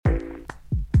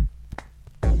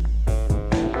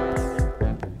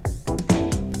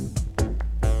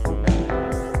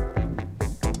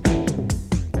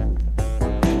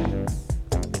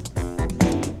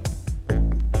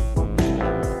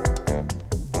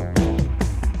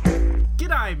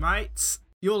Hi, mates.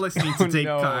 You're listening to Deep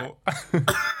Cut. No.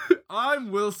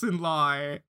 I'm Wilson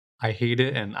Lai. I hate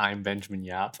it, and I'm Benjamin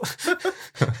Yap.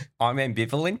 I'm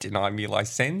ambivalent and I'm Eli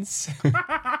Sens.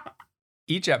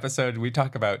 Each episode, we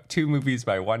talk about 2 movies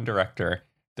by one director,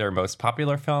 their most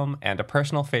popular film, and a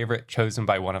personal favorite chosen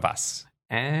by one of us.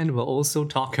 And we'll also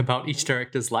talk about each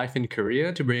director's life and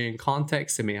career to bring in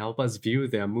context that may help us view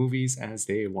their movies as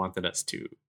they wanted us to.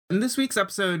 In this week's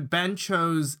episode, Ben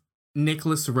chose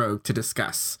Nicholas Roeg to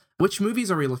discuss. Which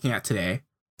movies are we looking at today?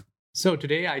 So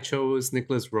today I chose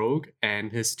Nicholas Roeg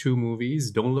and his 2 movies,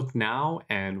 Don't Look Now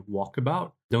and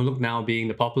Walkabout. Don't Look Now being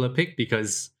the popular pick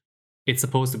because it's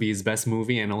supposed to be his best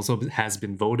movie and also has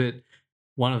been voted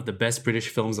one of the best British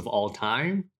films of all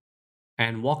time.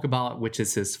 And Walkabout, which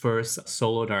is his first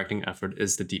solo directing effort,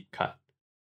 is the deep cut.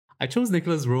 I chose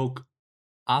Nicholas Roeg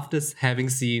after having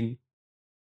seen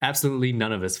absolutely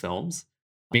none of his films,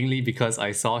 mainly because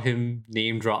I saw him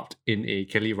name dropped in a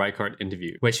Kelly Reichardt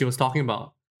interview where she was talking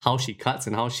about how she cuts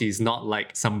and how she's not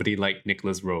like somebody like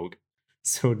Nicholas Roeg.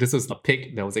 So this was a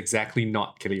pick that was exactly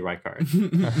not Kelly Reichardt.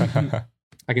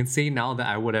 I can say now that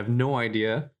I would have no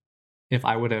idea if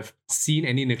I would have seen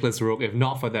any Nicholas Roeg if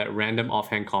not for that random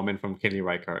offhand comment from Kelly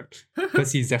Reichardt.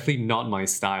 Because he's definitely not my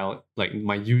style, like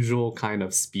my usual kind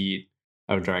of speed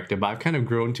of director, but I've kind of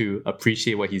grown to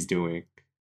appreciate what he's doing.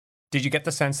 Did you get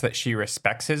the sense that she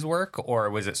respects his work, or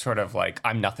was it sort of like,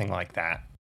 I'm nothing like that?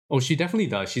 Oh, she definitely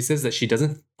does. She says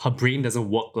that her brain doesn't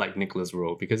work like Nicholas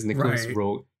Roeg because Nicholas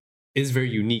Roeg is very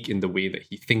unique in the way that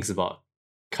he thinks about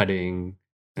cutting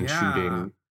and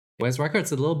shooting. Whereas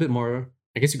Reichardt's a little bit more,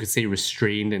 I guess you could say,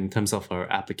 restrained in terms of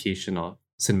her application of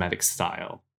cinematic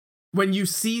style. When you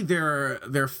see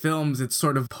their films, it's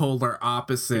sort of polar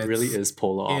opposites. It really is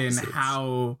polar opposites. In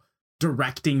how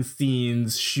directing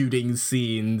scenes, shooting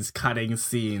scenes, cutting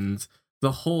scenes,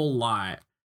 the whole lot.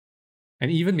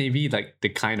 And even maybe like the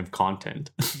kind of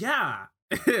content. Yeah,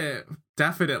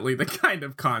 definitely the kind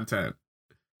of content.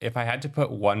 If I had to put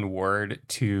one word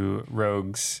to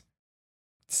Roeg's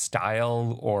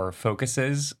style or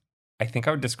focuses, I think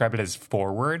I would describe it as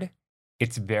forward.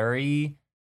 It's very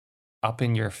up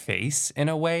in your face in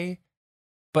a way,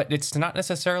 but it's not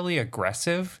necessarily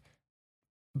aggressive,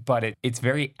 but it's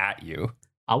very at you.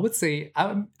 I would say,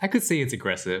 I could say it's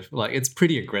aggressive. Like, it's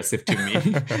pretty aggressive to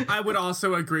me. I would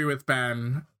also agree with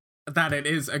Ben that it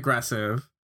is aggressive.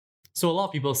 So a lot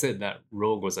of people said that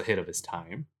Roeg was ahead of his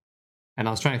time. And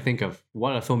I was trying to think of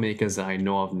what are filmmakers that I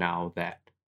know of now that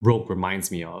Roeg reminds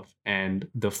me of. And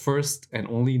the first and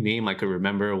only name I could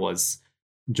remember was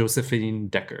Josephine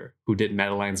Decker, who did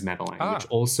Madeline's Madeline, which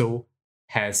also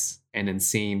has an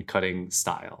insane cutting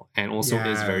style and also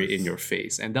is very in your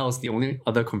face. And that was the only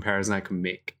other comparison I could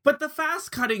make. But the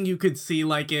fast cutting you could see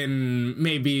like in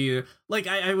maybe like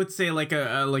I would say like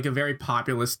a very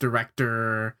populist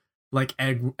director like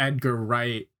Edgar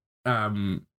Wright,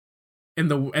 in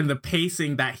the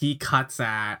pacing that he cuts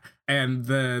at and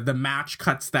the match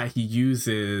cuts that he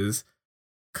uses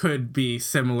could be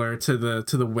similar to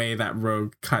the way that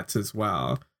Roeg cuts as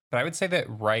well. But I would say that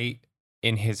Wright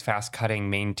in his fast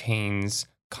cutting maintains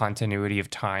continuity of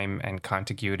time and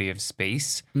contiguity of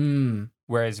space.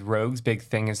 Whereas Roeg's big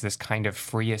thing is this kind of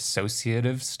free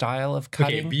associative style of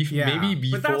cutting. Okay, maybe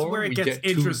before but that's where it gets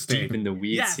interesting. Too deep in the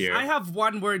weeds here. I have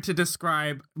one word to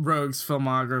describe Roeg's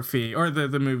filmography or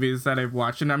the movies that I've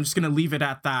watched, and I'm just gonna leave it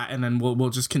at that, and then we'll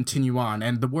just continue on.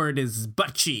 And the word is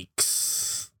butt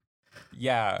cheeks.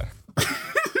 Yeah.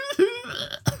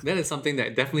 That is something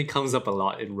that definitely comes up a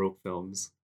lot in Roeg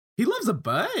films. He loves a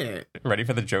butt. Ready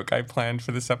for the joke I planned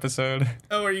for this episode?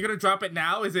 Oh, are you gonna drop it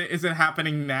now? Is it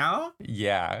happening now?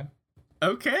 Yeah.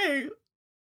 Okay.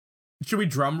 Should we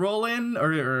drum roll in,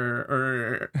 or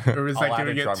is that gonna get too much? I'll add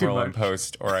a drum roll in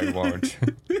post, or I won't.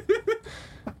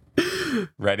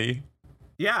 Ready?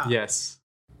 Yeah. Yes.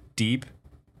 Deep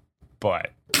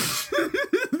butt.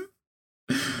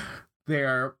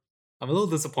 There. I'm a little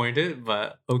disappointed,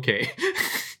 but okay.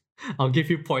 I'll give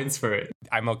you points for it.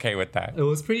 I'm okay with that. It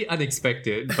was pretty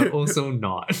unexpected, but also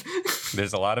not.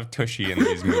 There's a lot of tushy in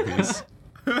these movies.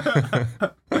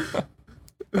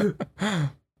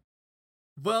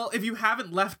 Well, if you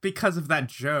haven't left because of that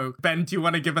joke, Ben, do you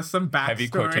want to give us some backstory? Heavy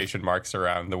quotation marks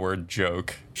around the word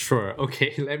joke. Sure.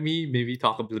 Okay, let me maybe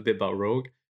talk a little bit about Roeg.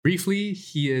 Briefly,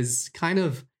 he is kind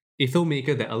of a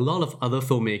filmmaker that a lot of other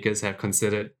filmmakers have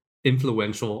considered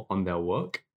influential on their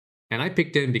work. And I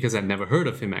picked him because I'd never heard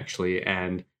of him, actually,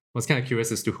 and was kind of curious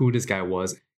as to who this guy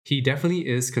was. He definitely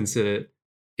is considered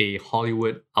a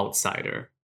Hollywood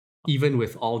outsider. Even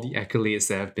with all the accolades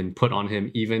that have been put on him,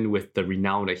 even with the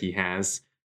renown that he has,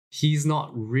 he's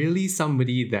not really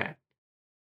somebody that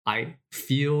I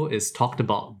feel is talked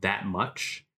about that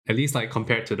much, at least like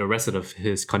compared to the rest of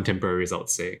his contemporaries, I would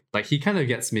say. Like he kind of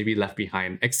gets maybe left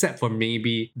behind, except for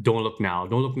maybe Don't Look Now.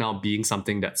 Don't Look Now being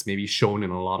something that's maybe shown in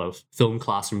a lot of film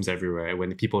classrooms everywhere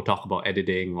when people talk about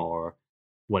editing or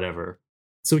whatever.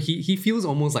 So he feels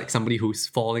almost like somebody who's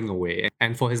falling away.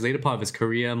 And for his later part of his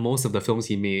career, most of the films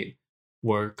he made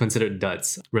were considered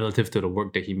duds relative to the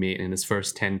work that he made in his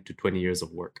first 10 to 20 years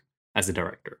of work as a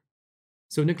director.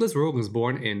 So Nicholas Roeg was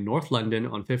born in North London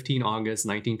on 15 August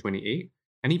 1928,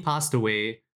 and he passed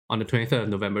away on the 23rd of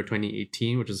November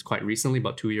 2018, which is quite recently,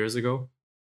 about 2 years ago.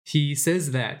 He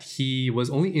says that he was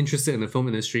only interested in the film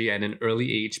industry at an early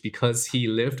age because he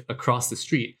lived across the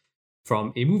street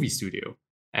from a movie studio.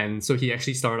 And so he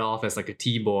actually started off as like a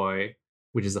tea boy,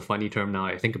 which is a funny term now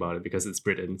I think about it because it's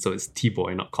Britain, so it's tea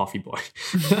boy, not coffee boy.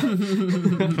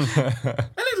 A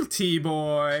little tea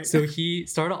boy. So he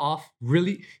started off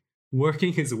really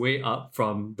working his way up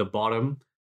from the bottom,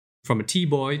 from a tea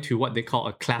boy to what they call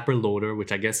a clapper loader,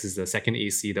 which I guess is the second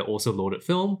AC that also loaded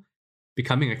film,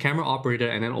 becoming a camera operator,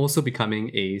 and then also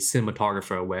becoming a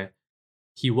cinematographer, where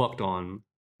he worked on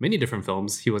many different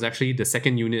films. He was actually the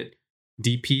second unit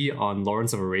DP on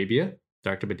Lawrence of Arabia,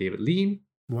 directed by David Lean.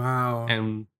 Wow.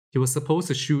 And he was supposed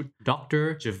to shoot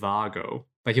Dr. Zhivago,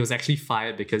 but he was actually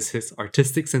fired because his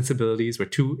artistic sensibilities were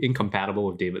too incompatible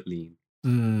with David Lean,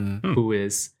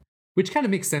 which kind of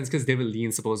makes sense because David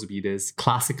Lean's supposed to be this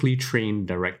classically trained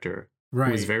director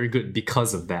who is very good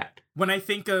because of that. When I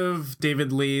think of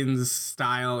David Lean's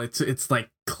style, it's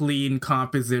like clean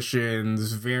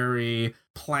compositions, very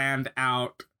planned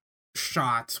out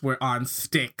shots were on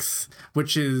sticks,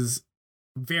 which is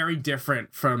very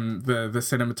different from the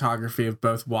cinematography of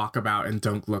both Walkabout and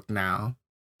Don't Look Now.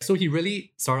 So he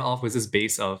really started off with this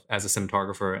base as a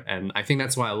cinematographer, and I think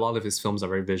that's why a lot of his films are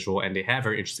very visual and they have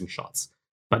very interesting shots.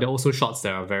 But they're also shots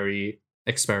that are very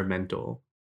experimental.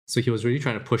 So he was really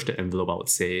trying to push the envelope, I would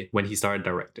say, when he started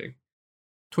directing.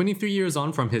 23 years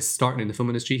on from his start in the film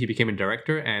industry, he became a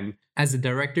director, and as a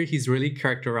director, he's really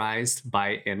characterized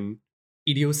by an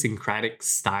idiosyncratic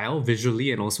style,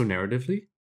 visually and also narratively.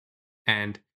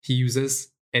 And he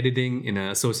uses editing in an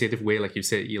associative way, like you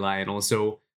said, Eli, and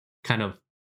also kind of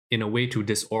in a way to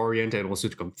disorient and also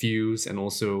to confuse and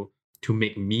also to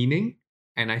make meaning.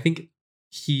 And I think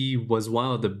he was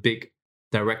one of the big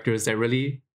directors that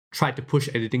really tried to push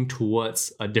editing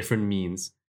towards a different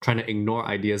means, trying to ignore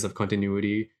ideas of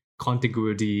continuity,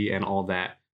 contiguity, and all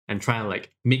that, and trying to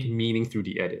like make meaning through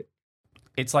the edit.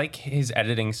 It's like his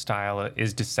editing style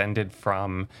is descended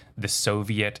from the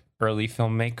Soviet early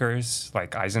filmmakers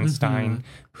like Eisenstein,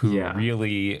 who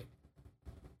really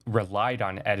relied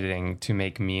on editing to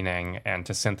make meaning and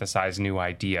to synthesize new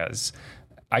ideas.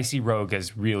 I see Roeg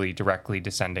as really directly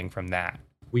descending from that.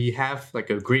 We have like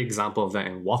a great example of that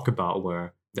in Walkabout,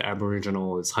 where the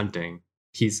Aboriginal is hunting.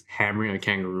 He's hammering a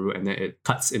kangaroo, and then it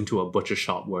cuts into a butcher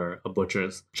shop where a butcher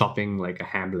is chopping like a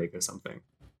ham leg or something.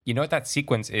 You know what that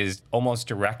sequence is almost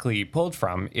directly pulled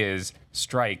from is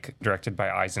Strike, directed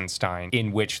by Eisenstein,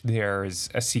 in which there's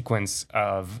a sequence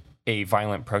of a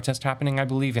violent protest happening, I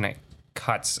believe, and it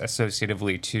cuts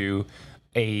associatively to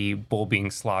a bull being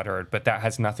slaughtered, but that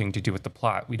has nothing to do with the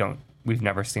plot. We've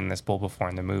never seen this bull before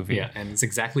in the movie. Yeah, and it's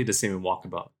exactly the same in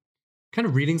Walkabout. Kind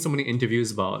of reading so many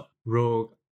interviews about Roeg,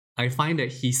 I find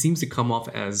that he seems to come off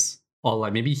as, or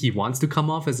like maybe he wants to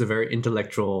come off as a very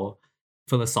intellectual,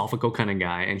 philosophical kind of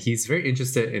guy, and he's very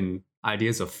interested in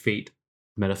ideas of fate,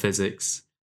 metaphysics,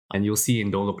 and you'll see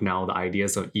in Don't Look Now the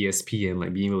ideas of ESP and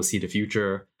like being able to see the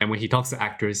future. And when he talks to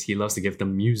actors, he loves to give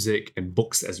them music and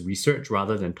books as research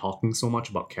rather than talking so much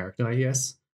about character, I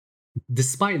guess.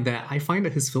 Despite that, I find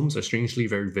that his films are strangely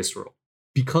very visceral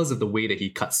because of the way that he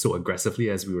cuts so aggressively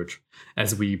as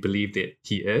we believe that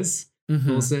he is.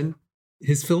 Wilson.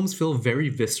 His films feel very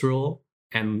visceral,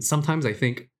 and sometimes I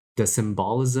think the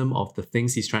symbolism of the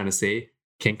things he's trying to say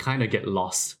can kind of get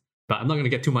lost. But I'm not going to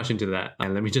get too much into that.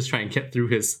 And let me just try and get through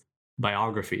his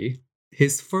biography.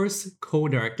 His first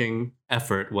co-directing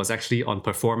effort was actually on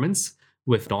Performance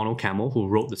with Donald Cammell, who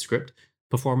wrote the script.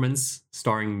 Performance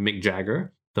starring Mick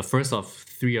Jagger, the first of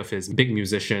 3 of his big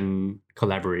musician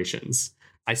collaborations.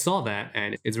 I saw that,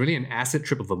 and it's really an acid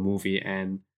trip of a movie,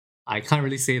 and I can't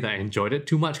really say that I enjoyed it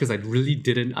too much because I really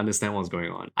didn't understand what was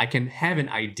going on. I can have an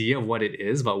idea of what it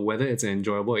is, but whether it's an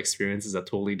enjoyable experience is a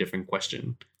totally different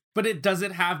question. But does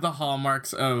it have the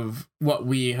hallmarks of what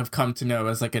we have come to know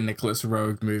as like a Nicholas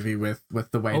Roeg movie with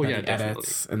the way that he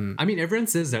edits? And I mean, everyone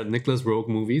says that Nicholas Roeg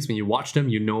movies, when you watch them,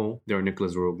 you know they're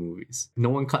Nicholas Roeg movies. No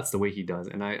one cuts the way he does.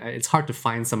 And it's hard to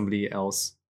find somebody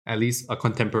else, at least a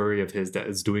contemporary of his, that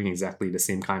is doing exactly the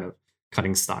same kind of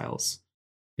cutting styles.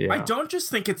 Yeah. I don't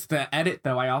just think it's the edit,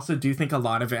 though. I also do think a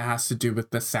lot of it has to do with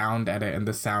the sound edit and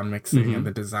the sound mixing and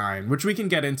the design, which we can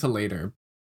get into later.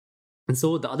 And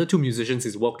so the other two musicians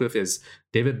he's worked with is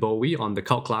David Bowie on the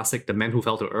cult classic The Man Who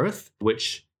Fell to Earth,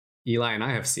 which Eli and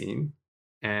I have seen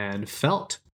and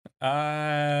felt.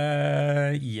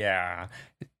 Yeah.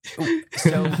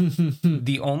 So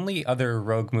the only other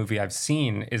Rogue movie I've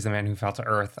seen is The Man Who Fell to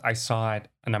Earth. I saw it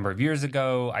a number of years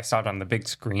ago. I saw it on the big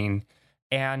screen,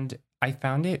 and I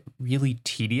found it really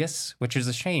tedious, which is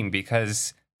a shame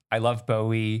because I love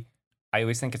Bowie. I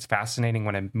always think it's fascinating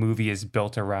when a movie is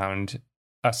built around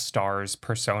a star's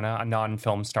persona, a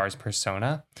non-film star's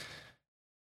persona.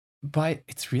 But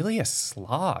it's really a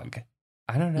slog.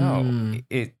 I don't know.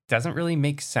 It doesn't really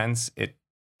make sense. It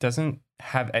doesn't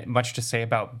have much to say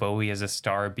about Bowie as a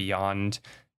star beyond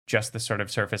just the sort of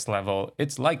surface level.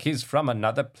 It's like he's from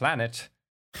another planet.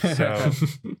 So,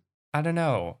 I don't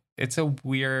know. It's a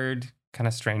weird, kind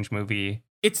of strange movie.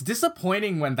 It's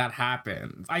disappointing when that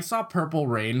happens. I saw Purple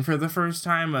Rain for the first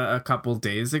time a couple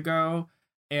days ago,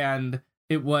 and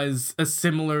it was a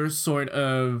similar sort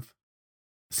of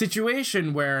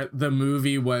situation where the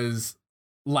movie was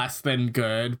less than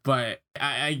good, but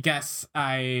I guess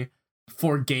I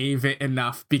forgave it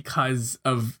enough because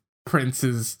of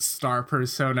Prince's star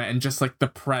persona, and just like the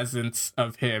presence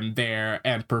of him there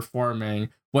and performing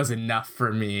was enough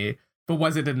for me. But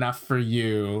was it enough for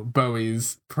you,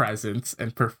 Bowie's presence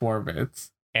and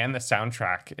performance? And the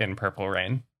soundtrack in Purple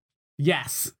Rain.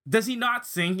 Yes. Does he not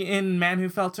sing in Man Who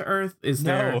Fell to Earth?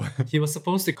 No. He was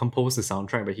supposed to compose the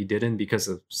soundtrack, but he didn't because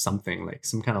of something, like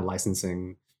some kind of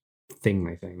licensing thing,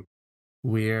 I think.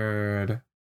 Weird.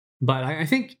 But I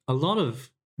think a lot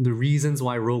of the reasons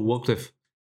why Rogue worked with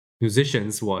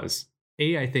musicians was,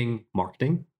 A, I think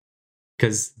marketing,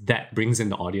 because that brings in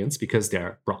the audience because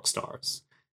they're rock stars.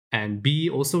 And B,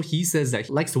 also he says that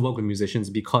he likes to work with musicians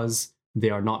because they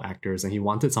are not actors, and he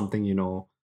wanted something,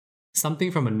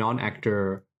 something from a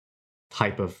non-actor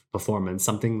type of performance,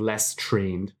 something less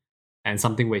trained, and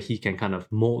something where he can kind of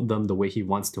mold them the way he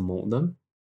wants to mold them.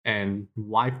 And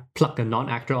why pluck a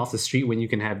non-actor off the street when you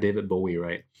can have David Bowie,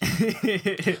 right?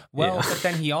 Well, but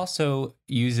then he also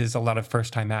uses a lot of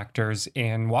first-time actors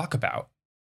in Walkabout.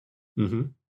 Mm-hmm.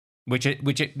 Which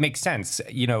it makes sense.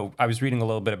 I was reading a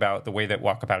little bit about the way that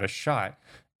Walkabout is shot,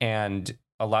 and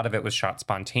a lot of it was shot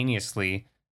spontaneously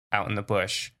out in the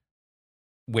bush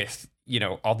with,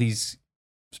 all these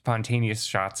spontaneous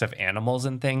shots of animals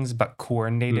and things, but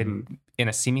coordinated in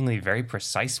a seemingly very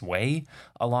precise way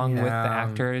along with the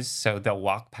actors. So they'll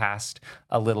walk past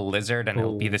a little lizard and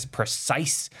it'll be this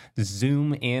precise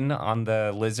zoom in on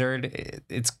the lizard.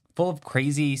 It's full of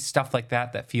crazy stuff like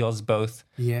that feels both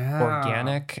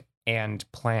organic and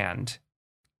planned.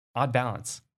 Odd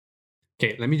balance.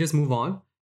 Okay, let me just move on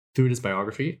through this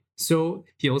biography. So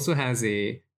he also has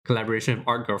a collaboration with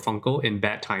Art Garfunkel in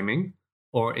Bad Timing,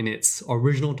 or in its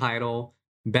original title,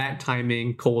 Bad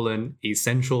Timing, A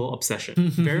Sensual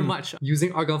Obsession. Very much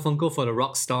using Art Garfunkel for the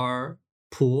rock star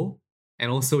pull, and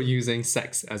also using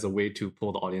sex as a way to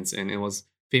pull the audience in. It was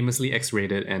famously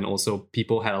X-rated, and also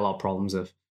people had a lot of problems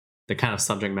with the kind of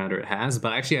subject matter it has.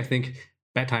 But actually, I think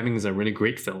Bad Timing is a really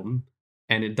great film,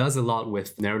 and it does a lot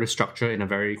with narrative structure in a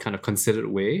very kind of considered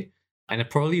way. And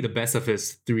it's probably the best of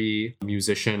his 3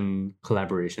 musician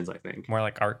collaborations, I think. More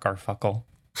like Art Garfunkel.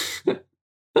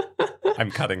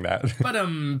 I'm cutting that. But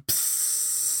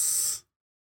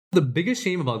the biggest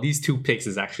shame about these 2 picks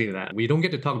is actually that we don't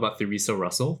get to talk about Theresa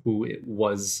Russell, who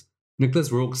was Nicholas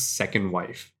Roeg's second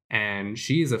wife. And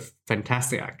she is a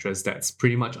fantastic actress that's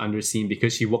pretty much underseen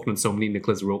because she worked on so many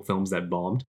Nicholas Roeg films that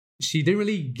bombed. She didn't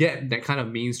really get that kind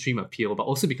of mainstream appeal, but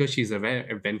also because she's a very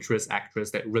adventurous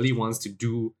actress that really wants to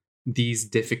do these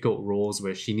difficult roles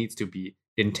where she needs to be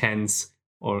intense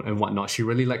and whatnot. She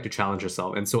really liked to challenge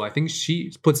herself. And so I think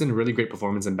she puts in a really great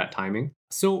performance in Bad Timing.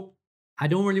 So I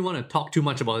don't really want to talk too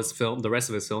much about his film, the rest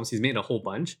of his films. He's made a whole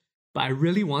bunch. But I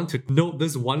really want to note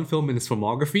this one film in his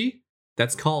filmography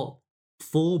that's called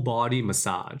Full Body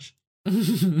Massage.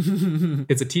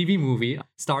 It's a TV movie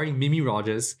starring Mimi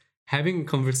Rogers having a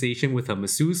conversation with her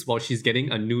masseuse while she's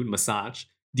getting a nude massage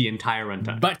the entire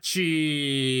runtime. Butt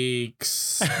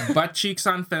cheeks. Butt cheeks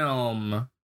on film.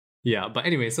 Yeah, but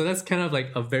anyway, so that's kind of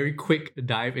like a very quick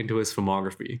dive into his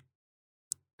filmography.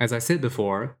 As I said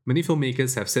before, many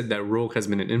filmmakers have said that Roeg has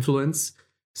been an influence.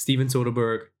 Steven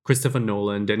Soderbergh, Christopher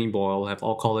Nolan, Danny Boyle have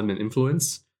all called him an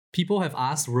influence. People have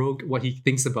asked Roeg what he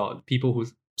thinks about people who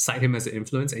cite him as an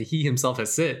influence, and he himself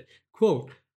has said, quote,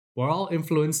 "We're all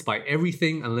influenced by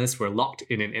everything unless we're locked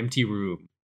in an empty room."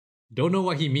 Don't know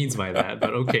what he means by that,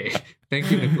 but okay.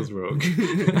 Thank you, Nicholas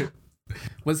Roeg.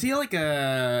 Was he like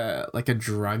a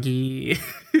druggie?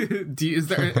 Is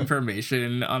there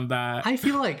information on that? I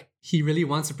feel like he really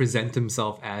wants to present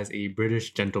himself as a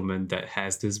British gentleman that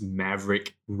has this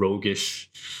maverick,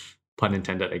 roguish, pun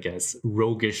intended, I guess,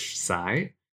 roguish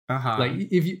side. Like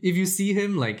if you see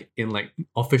him like in like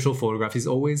official photographs, he's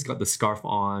always got the scarf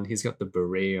on, he's got the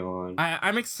beret on.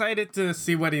 I'm excited to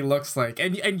see what he looks like,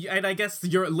 and I guess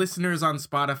your listeners on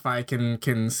Spotify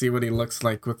can see what he looks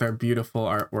like with our beautiful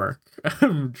artwork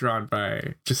drawn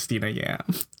by Justina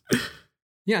Yam.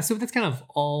 Yeah, so that's kind of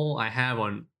all I have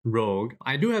on Rogue.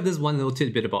 I do have this one little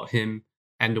tidbit about him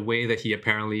and the way that he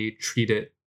apparently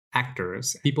treated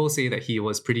actors. People say that he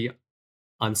was pretty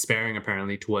unsparing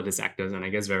apparently toward his actors, and I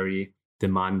guess very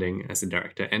demanding as a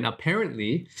director. And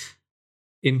apparently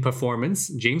in performance,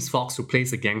 James Fox, who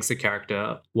plays the gangster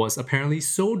character, was apparently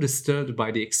so disturbed by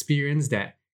the experience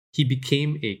that he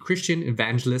became a Christian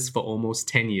evangelist for almost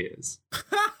 10 years.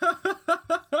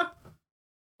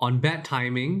 On Bad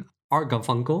Timing, Art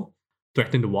Garfunkel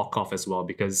threatened to walk off as well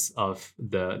because of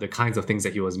the kinds of things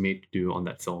that he was made to do on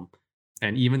that film.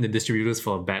 And even the distributors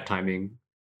for Bad Timing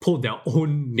pulled their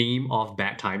own name off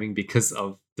Bad Timing because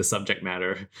of the subject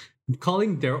matter,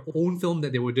 calling their own film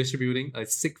that they were distributing a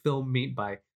sick film made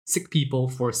by sick people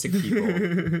for sick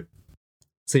people.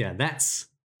 So yeah, that's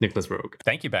Nicholas Rogue.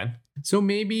 Thank you, Ben. So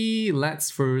maybe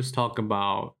let's first talk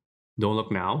about Don't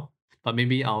Look Now, but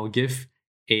maybe I'll give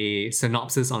a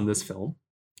synopsis on this film.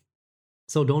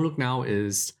 So Don't Look Now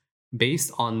is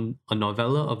based on a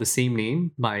novella of the same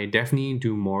name by Daphne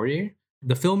du Maurier.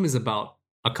 The film is about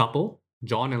a couple,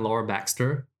 John and Laura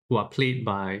Baxter, who are played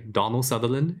by Donald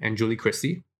Sutherland and Julie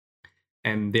Christie.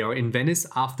 And they are in Venice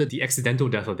after the accidental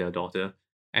death of their daughter.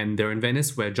 And they're in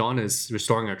Venice where John is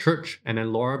restoring a church, and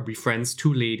then Laura befriends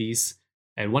two ladies,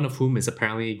 and one of whom is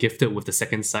apparently gifted with the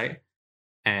second sight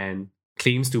and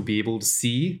claims to be able to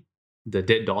see the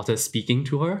dead daughter speaking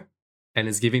to her, and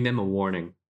is giving them a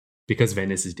warning because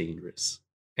Venice is dangerous.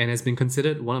 And has been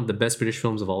considered one of the best British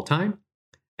films of all time,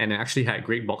 and it actually had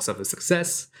great box office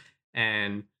success.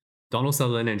 And Donald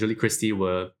Sutherland and Julie Christie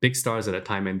were big stars at the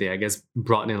time, and they, I guess,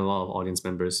 brought in a lot of audience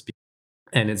members.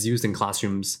 And it's used in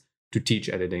classrooms to teach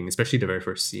editing, especially the very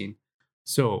first scene.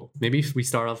 So maybe if we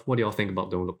start off, what do y'all think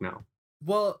about Don't Look Now?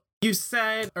 Well, you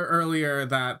said earlier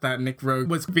that Nick Rogue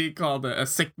was being called a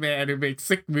sick man who makes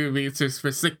sick movies just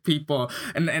for sick people,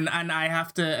 and I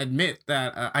have to admit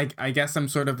that I guess I'm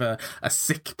sort of a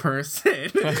sick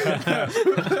person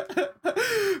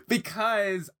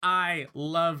because I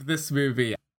love this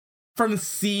movie from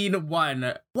scene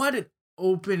one. What an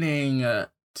opening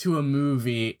to a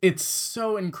movie. It's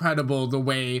so incredible the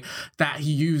way that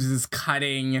he uses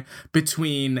cutting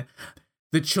between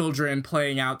the children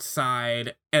playing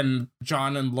outside and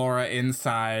John and Laura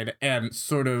inside, and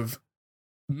sort of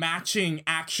matching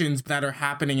actions that are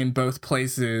happening in both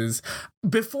places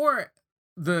before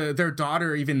their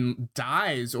daughter even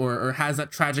dies or has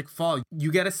that tragic fall.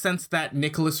 You get a sense that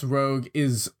Nicholas Rogue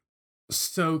is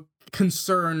so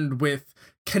concerned with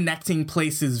connecting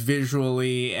places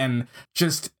visually and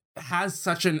just has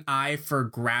such an eye for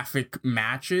graphic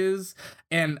matches,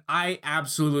 and I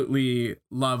absolutely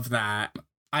love that.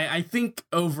 I think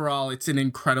overall it's an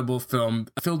incredible film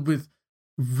filled with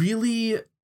really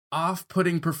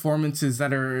off-putting performances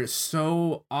that are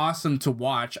so awesome to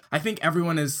watch. I think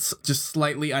everyone is just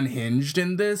slightly unhinged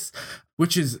in this,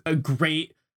 which is a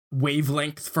great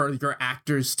wavelength for your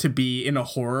actors to be in a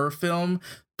horror film,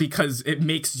 because it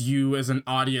makes you as an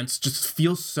audience just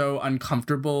feel so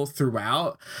uncomfortable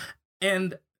throughout.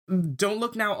 And Don't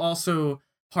Look Now also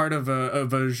part of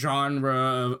a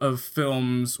genre of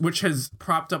films which has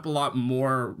propped up a lot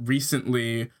more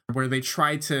recently, where they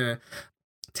try to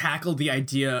tackle the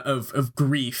idea of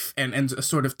grief and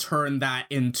sort of turn that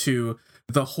into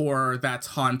the horror that's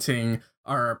haunting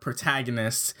our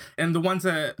protagonists. And the ones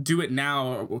that do it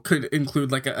now could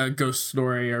include like a Ghost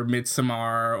Story or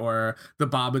Midsommar or The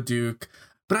Babadook.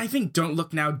 But I think Don't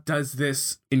Look Now does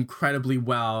this incredibly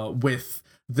well with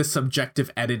the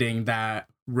subjective editing that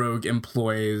Rogue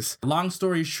employs. Long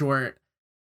story short,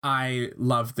 I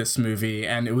love this movie,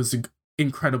 and it was an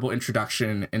incredible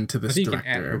introduction into this I think director.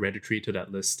 You can add Hereditary to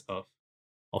that list of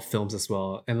films as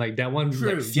well. And like that one True,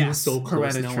 like, feels yes, so close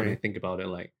now when I Hereditary. think about it.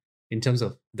 Like in terms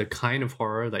of the kind of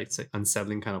horror, like it's like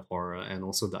unsettling kind of horror, and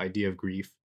also the idea of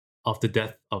grief of the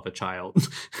death of a child.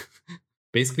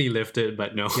 Basically lifted,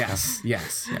 but no. Yes.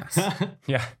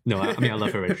 Yeah. No, I mean I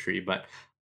love Hereditary, but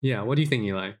yeah, what do you think,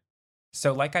 Eli?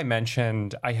 So, like I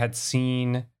mentioned, I had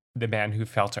seen The Man Who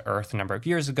Fell to Earth a number of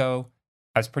years ago.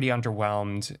 I was pretty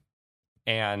underwhelmed.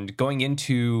 And going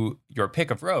into your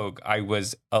pick of Rogue, I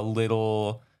was a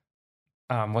little,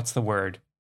 what's the word?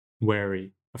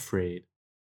 wary, afraid,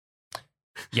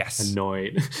 Yes.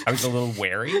 annoyed. I was a little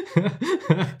wary.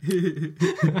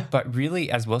 But really,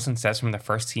 as Wilson says from the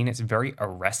first scene, it's very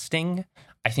arresting.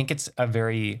 I think it's a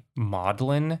very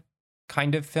maudlin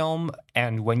kind of film.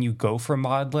 And when you go for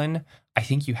maudlin, I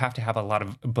think you have to have a lot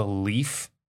of belief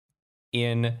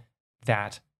in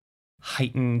that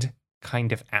heightened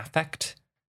kind of affect.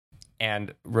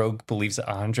 And Rogue believes it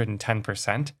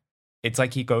 110%. It's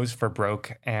like he goes for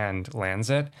broke and lands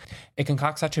it. It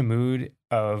concocts such a mood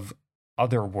of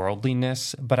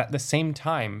otherworldliness, but at the same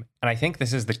time, and I think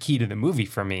this is the key to the movie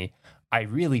for me, I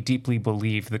really deeply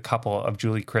believe the couple of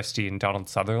Julie Christie and Donald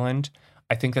Sutherland.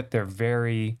 I think that they're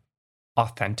very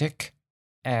authentic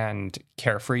and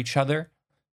care for each other.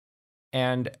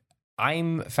 And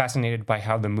I'm fascinated by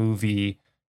how the movie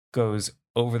goes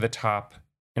over the top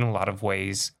in a lot of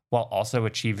ways while also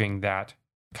achieving that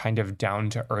kind of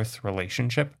down-to-earth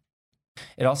relationship.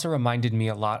 It also reminded me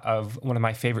a lot of one of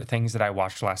my favorite things that I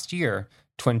watched last year,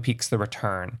 Twin Peaks: The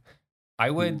Return. I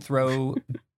would throw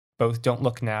both Don't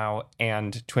Look Now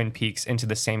and Twin Peaks into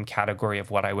the same category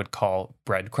of what I would call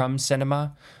breadcrumb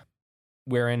cinema,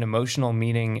 wherein emotional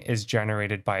meaning is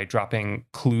generated by dropping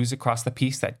clues across the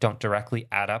piece that don't directly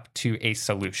add up to a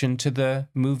solution to the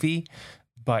movie,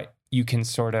 but you can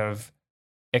sort of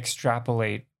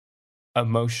extrapolate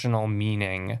emotional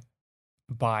meaning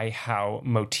by how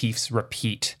motifs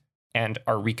repeat and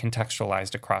are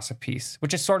recontextualized across a piece,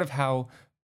 which is sort of how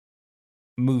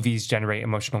movies generate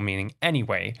emotional meaning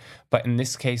anyway. But in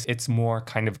this case, it's more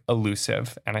kind of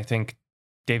elusive. And I think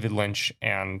David Lynch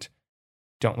and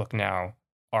Don't Look Now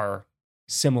are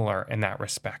similar in that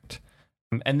respect.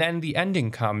 And then the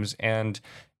ending comes, and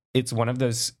it's one of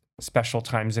those special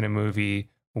times in a movie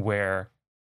where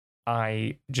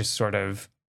I just sort of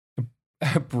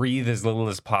breathe as little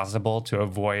as possible to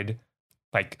avoid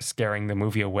like scaring the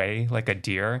movie away like a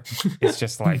deer. It's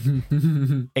just like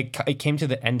it came to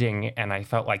the ending and I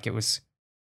felt like it was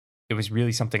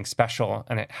really something special,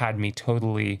 and it had me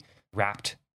totally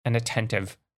rapt and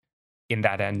attentive in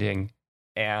that ending.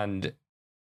 And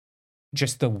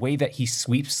just the way that he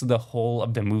sweeps the whole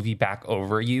of the movie back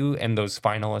over you and those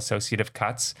final associative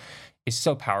cuts is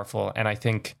so powerful, and I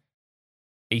think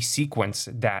a sequence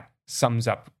that sums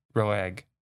up Roeg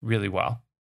really well.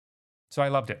 So I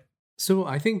loved it. So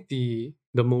I think the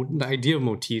idea of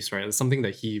motifs, right, is something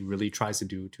that he really tries to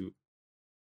do to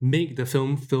make the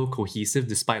film feel cohesive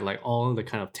despite like all the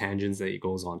kind of tangents that it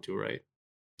goes on to, right?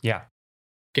 Yeah.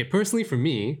 Okay, personally for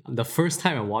me, the first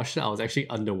time I watched it, I was actually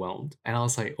underwhelmed. And I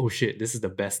was like, oh shit, this is the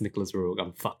best Nicholas Roeg,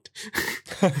 I'm fucked.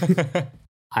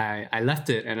 I left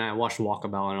it and I watched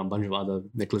Walkabout and a bunch of other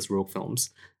Nicholas Roeg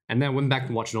films. And then I went back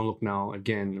and watched Don't Look Now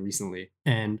again recently.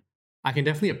 And I can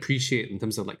definitely appreciate in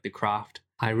terms of like the craft.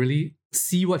 I really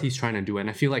see what he's trying to do. And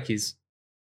I feel like he's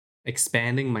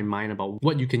expanding my mind about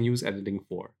what you can use editing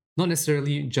for. Not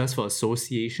necessarily just for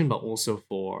association, but also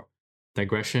for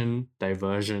digression,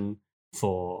 diversion,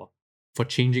 for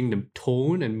changing the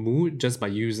tone and mood just by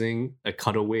using a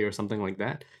cutaway or something like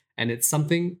that. And it's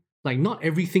something like not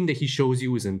everything that he shows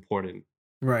you is important.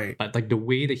 Right. But like the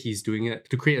way that he's doing it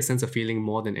to create a sense of feeling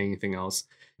more than anything else.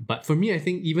 But for me, I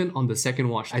think even on the second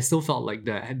watch, I still felt like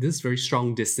that I had this very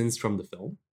strong distance from the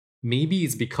film. Maybe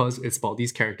it's because it's about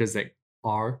these characters that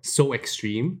are so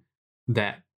extreme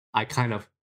that I kind of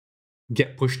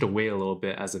get pushed away a little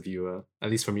bit as a viewer,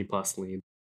 at least for me personally.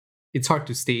 It's hard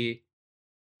to stay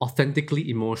authentically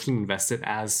emotionally invested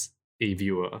as a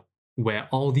viewer, where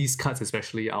all these cuts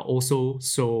especially are also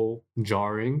so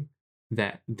jarring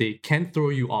that they can throw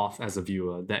you off as a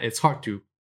viewer, that it's hard to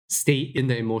stay in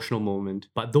the emotional moment.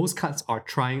 But those cuts are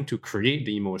trying to create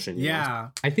the emotion. You know?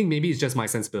 I think maybe it's just my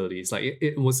sensibilities. Like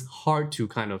it was hard to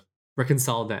kind of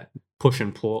reconcile that push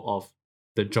and pull of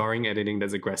the jarring editing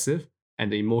that's aggressive and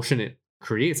the emotion it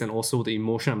creates, and also the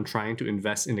emotion I'm trying to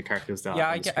invest in the characters that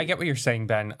I get what you're saying,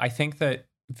 Ben. I think that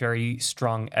very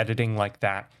strong editing like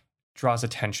that draws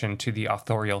attention to the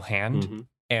authorial hand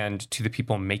and to the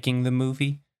people making the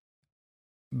movie.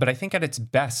 But I think at its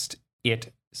best,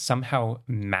 it somehow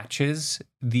matches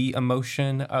the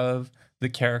emotion of the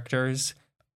characters.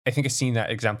 I think a scene that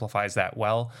exemplifies that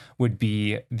well would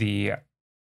be the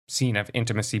scene of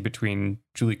intimacy between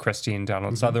Julie Christie and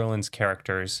Donald Sutherland's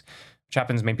characters, which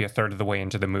happens maybe a third of the way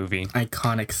into the movie.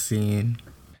 Iconic scene.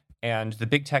 And the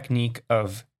big technique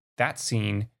of that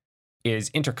scene is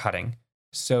intercutting.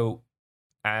 So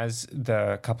as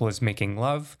the couple is making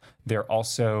love, they're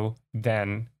also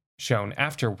then shown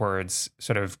afterwards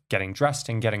sort of getting dressed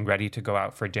and getting ready to go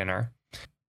out for dinner.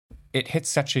 It hits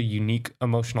such a unique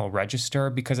emotional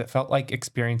register because it felt like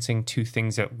experiencing two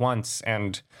things at once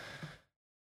and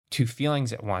two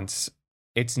feelings at once.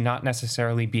 it's not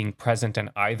necessarily being present in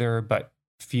either, but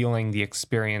feeling the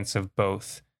experience of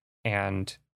both.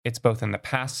 And it's both in the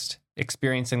past,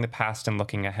 experiencing the past and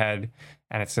looking ahead,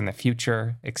 and it's in the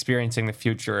future, experiencing the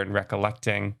future and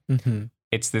recollecting. Mm-hmm.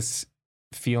 It's this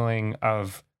feeling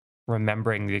of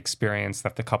remembering the experience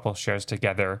that the couple shares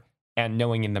together and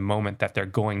knowing in the moment that they're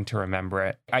going to remember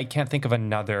it. I can't think of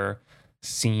another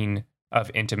scene of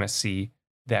intimacy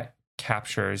that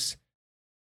captures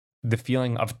the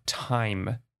feeling of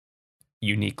time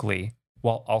uniquely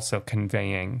while also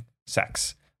conveying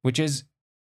sex, which is,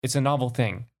 it's a novel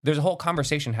thing. There's a whole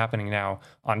conversation happening now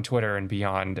on Twitter and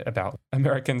beyond about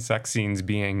American sex scenes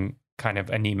being kind of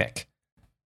anemic.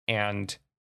 And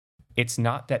it's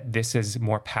not that this is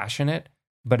more passionate,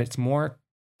 but it's more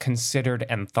considered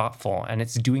and thoughtful, and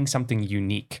it's doing something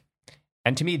unique.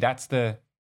 And to me,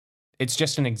 it's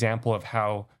just an example of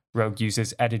how Rogue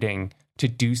uses editing to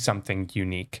do something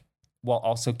unique while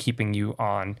also keeping you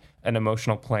on an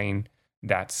emotional plane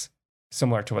that's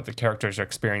similar to what the characters are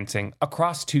experiencing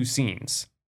across two scenes,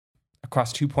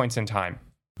 across 2 points in time.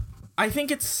 I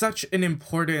think it's such an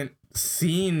important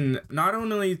scene, not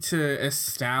only to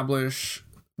establish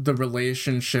the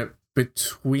relationship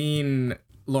between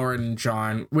Laura and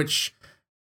John, which,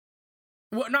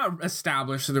 well, not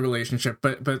establish the relationship,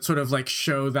 but sort of like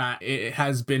show that it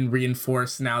has been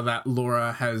reinforced now that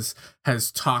Laura has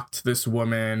talked to this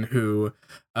woman who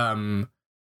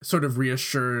sort of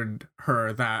reassured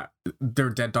her that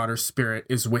their dead daughter's spirit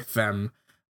is with them.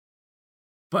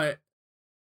 But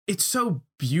it's so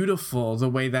beautiful the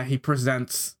way that he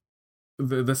presents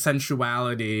the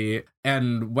sensuality,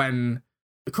 and when,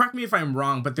 correct me if I'm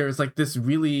wrong, but there's like this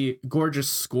really gorgeous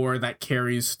score that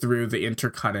carries through the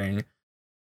intercutting.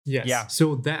 Yes. Yeah.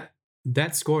 So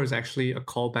that score is actually a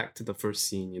callback to the first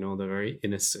scene, the very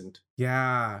innocent.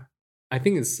 Yeah. I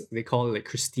think they call it like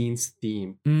Christine's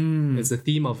theme. It's the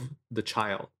theme of the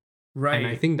child. Right. And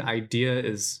I think the idea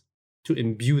is to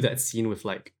imbue that scene with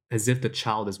like as if the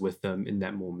child is with them in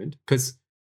that moment. Because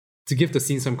to give the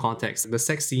scene some context, the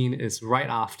sex scene is right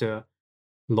after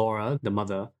Laura, the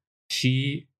mother,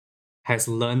 she has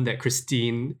learned that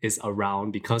Christine is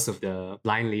around because of the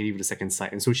blind lady with the second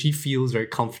sight. And so she feels very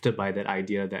comforted by that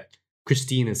idea that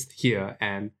Christine is here.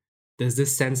 And there's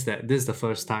this sense that this is the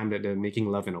first time that they're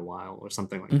making love in a while or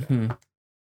something like that.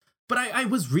 But I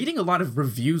was reading a lot of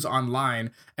reviews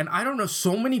online, and I don't know,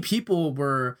 so many people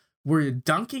were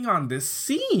dunking on this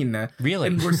scene. Really?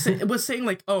 And was saying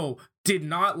like, oh, did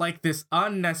not like this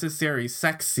unnecessary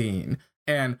sex scene.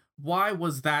 And why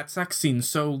was that sex scene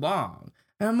so long?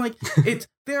 And I'm like, it's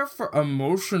there for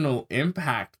emotional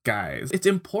impact, guys. It's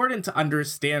important to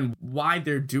understand why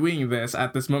they're doing this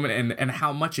at this moment and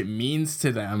how much it means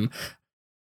to them,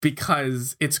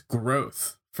 because it's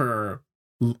growth for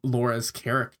Laura's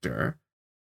character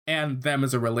and them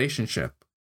as a relationship.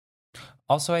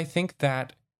 Also, I think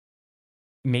that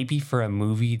maybe for a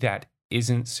movie that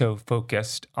isn't so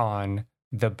focused on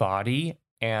the body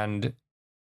and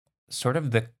sort of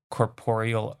the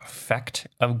corporeal effect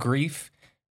of grief,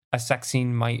 a sex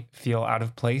scene might feel out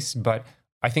of place, but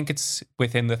I think it's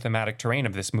within the thematic terrain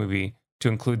of this movie to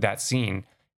include that scene,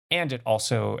 and it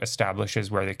also establishes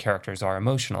where the characters are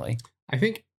emotionally.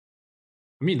 It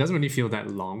doesn't really feel that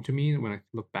long to me when I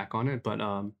look back on it, but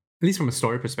at least from a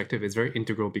story perspective, it's very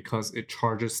integral because it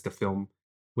charges the film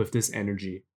with this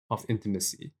energy of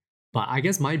intimacy. But I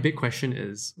guess my big question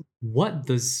is, what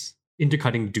does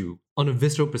intercutting do on a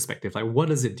visceral perspective? Like, what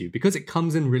does it do? Because it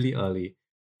comes in really early,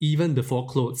 even before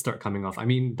clothes start coming off. I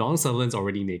mean, Donald Sutherland's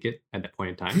already naked at that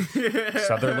point in time.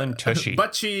 Sutherland tushy.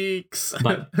 Butt cheeks.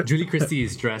 But Julie Christie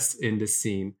is dressed in this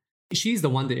scene. She's the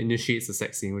one that initiates the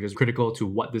sex scene, which is critical to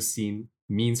what this scene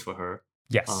means for her.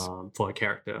 Yes. For her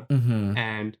character. Mm-hmm.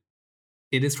 And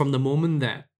it is from the moment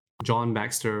that John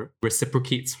Baxter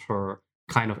reciprocates her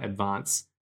kind of advance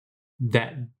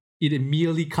that it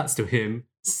immediately cuts to him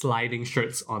sliding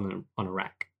shirts on a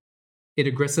rack. It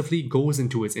aggressively goes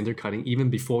into its intercutting even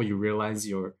before you realize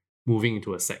you're moving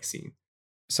into a sex scene.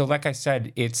 So like I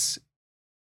said,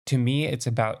 to me, it's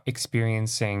about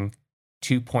experiencing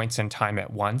 2 points in time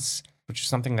at once, which is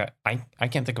something that I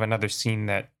can't think of another scene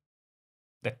that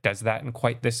does that in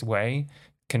quite this way,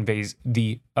 conveys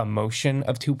the emotion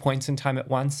of 2 points in time at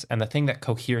once. And the thing that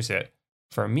coheres it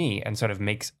for me and sort of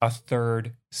makes a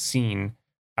third scene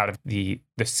out of the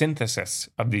synthesis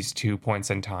of these 2 points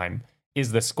in time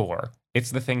is the score.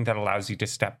 It's the thing that allows you to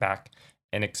step back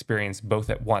and experience both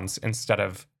at once instead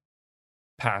of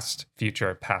past,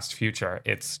 future.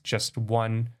 It's just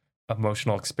one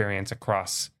emotional experience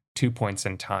across 2 points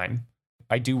in time.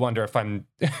 I do wonder if I'm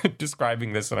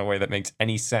describing this in a way that makes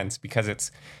any sense, because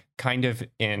it's kind of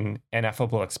an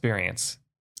ineffable experience.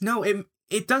 No,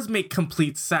 it does make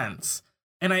complete sense.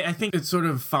 And I think it sort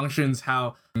of functions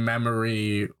how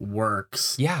memory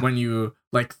works. Yeah. When you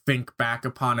like think back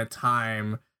upon a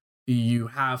time, you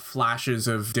have flashes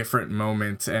of different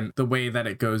moments, and the way that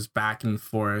it goes back and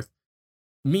forth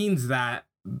means that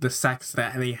the sex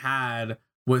that they had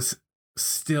was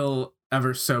still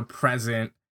ever so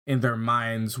present in their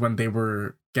minds when they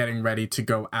were getting ready to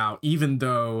go out, even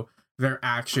though their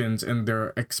actions and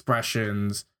their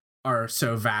expressions are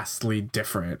so vastly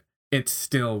different. It's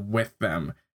still with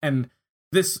them. And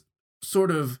this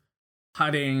sort of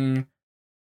cutting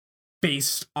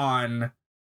based on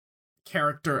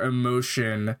character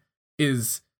emotion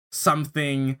is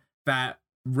something that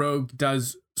Rogue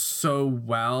does so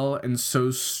well and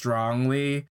so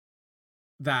strongly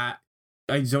that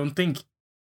I don't think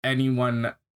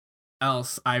anyone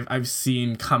else I've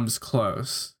seen comes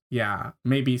close. Yeah,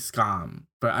 maybe Scum,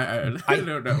 but I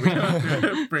don't know. We don't have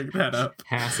to bring that up.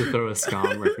 Has to throw a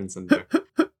Scum reference in there.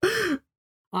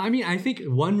 I mean, I think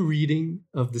one reading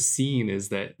of the scene is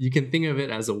that you can think of it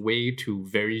as a way to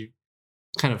very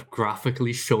kind of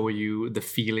graphically show you the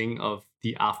feeling of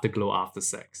the afterglow after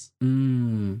sex.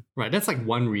 Right, that's like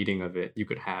one reading of it you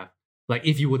could have. Like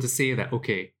if you were to say that,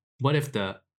 okay, what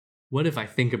if I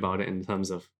think about it in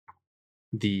terms of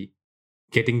the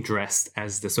getting dressed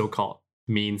as the so-called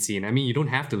main scene? I mean, you don't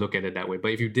have to look at it that way,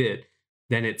 but if you did,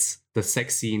 then it's the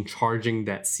sex scene charging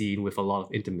that scene with a lot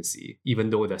of intimacy, even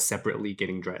though they're separately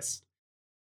getting dressed.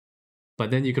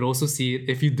 But then you could also see,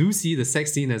 if you do see the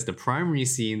sex scene as the primary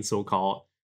scene, so-called,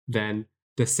 then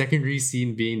the secondary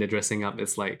scene being the dressing up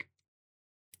is like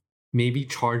maybe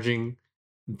charging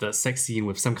the sex scene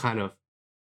with some kind of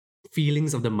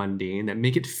feelings of the mundane that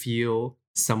make it feel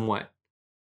somewhat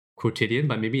quotidian,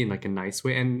 but maybe in like a nice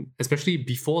way. And especially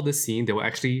before the scene, they were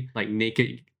actually like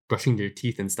naked, brushing their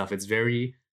teeth and stuff. It's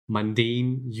very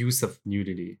mundane use of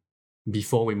nudity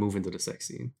before we move into the sex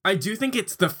scene. I do think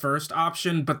it's the first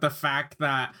option, but the fact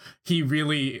that he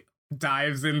really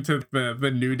dives into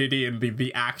the nudity and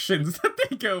the actions that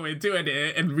they go into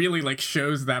and really like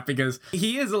shows that, because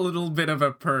he is a little bit of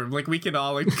a perv. Like we can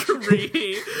all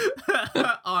agree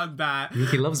on that. I mean,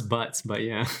 he loves butts, but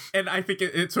yeah. And I think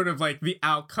it's sort of like the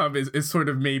outcome is sort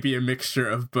of maybe a mixture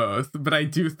of both. But I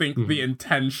do think the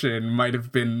intention might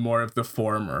have been more of the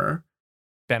former.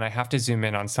 Ben, I have to zoom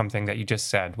in on something that you just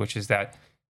said, which is that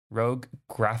Rogue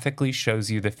graphically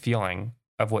shows you the feeling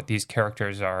of what these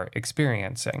characters are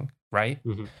experiencing, right?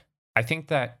 Mm-hmm. I think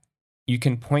that you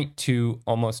can point to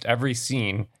almost every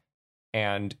scene,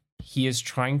 and he is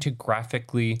trying to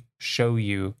graphically show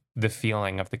you the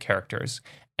feeling of the characters.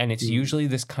 And it's usually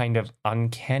this kind of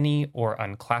uncanny or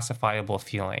unclassifiable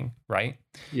feeling, right?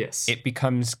 Yes. It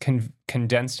becomes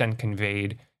condensed and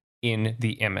conveyed in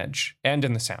the image and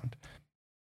in the sound.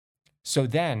 So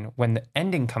then when the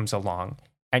ending comes along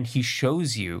and he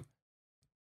shows you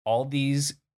all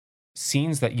these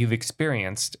scenes that you've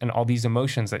experienced and all these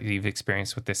emotions that you've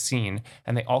experienced with this scene,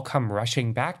 and they all come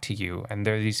rushing back to you, and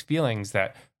there are these feelings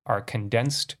that are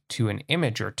condensed to an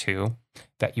image or two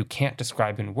that you can't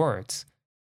describe in words.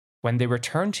 When they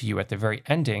return to you at the very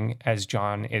ending, as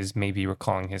John is maybe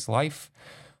recalling his life,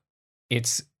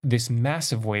 it's this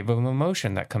massive wave of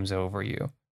emotion that comes over you,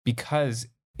 because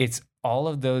it's all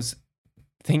of those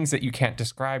things that you can't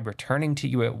describe returning to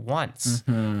you at once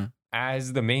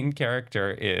as the main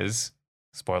character is,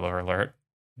 spoiler alert,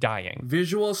 dying.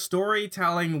 Visual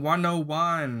storytelling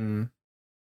 101.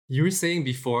 You were saying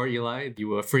before, Eli, you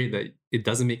were afraid that it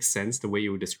doesn't make sense the way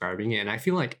you were describing it. And I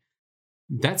feel like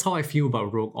that's how I feel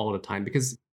about Rogue all the time,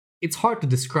 because it's hard to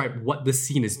describe what the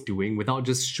scene is doing without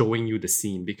just showing you the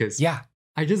scene, because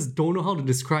I just don't know how to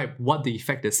describe what the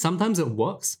effect is. Sometimes it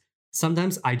works.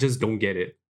 Sometimes I just don't get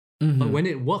it. But when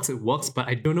it works, but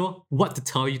I don't know what to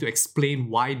tell you to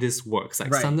explain why this works.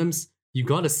 Like sometimes you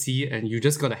gotta see it and you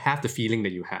just gotta have the feeling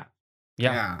that you have.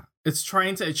 Yeah. It's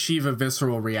trying to achieve a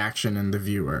visceral reaction in the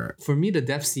viewer. For me, the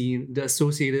death scene, the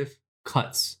associative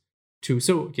cuts to,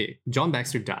 John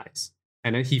Baxter dies.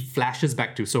 And then he flashes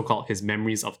back to so-called his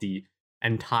memories of the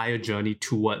entire journey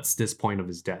towards this point of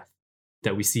his death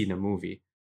that we see in the movie.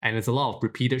 And it's a lot of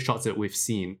repeated shots that we've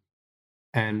seen.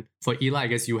 And for Eli, I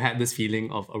guess you had this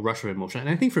feeling of a rush of emotion. And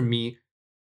I think for me,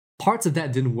 parts of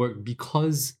that didn't work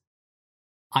because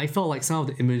I felt like some of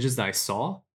the images that I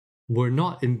saw were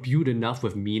not imbued enough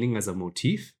with meaning as a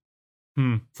motif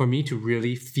for me to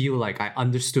really feel like I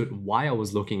understood why I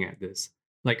was looking at this.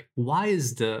 Like, why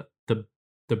is the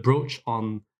brooch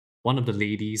on one of the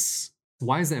ladies,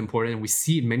 why is that important? And we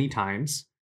see it many times,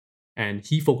 and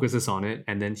he focuses on it,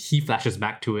 and then he flashes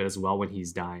back to it as well when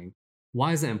he's dying.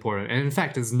 Why is that important? And in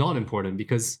fact, it's not important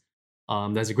because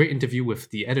there's a great interview with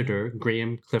the editor,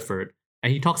 Graham Clifford,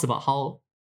 and he talks about how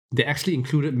they actually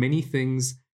included many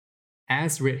things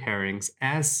as red herrings,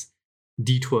 as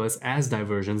detours, as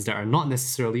diversions that are not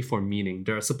necessarily for meaning.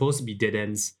 They're supposed to be dead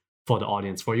ends for the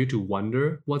audience, for you to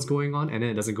wonder what's going on, and then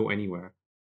it doesn't go anywhere.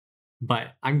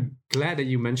 But I'm glad that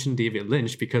you mentioned David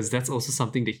Lynch, because that's also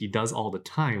something that he does all the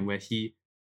time, where he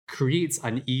creates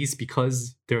unease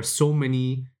because there are so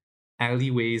many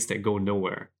alleyways that go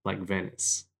nowhere, like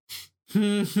Venice.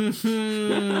 It's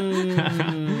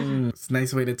a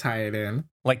nice way to tie it in.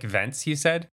 Like vents, you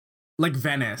said? Like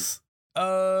Venice.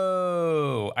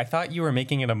 Oh, I thought you were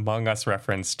making an Among Us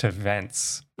reference to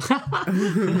vents.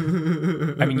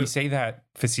 I mean, you say that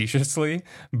facetiously,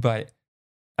 but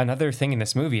another thing in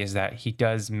this movie is that he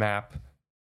does map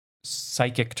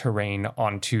psychic terrain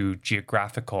onto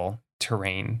geographical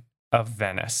terrain of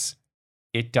Venice.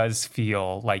 It does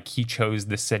feel like he chose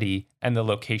the city and the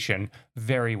location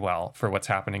very well for what's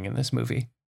happening in this movie.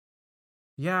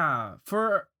 Yeah,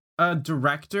 for a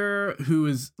director who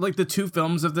is like, the two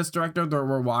films of this director that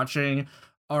we're watching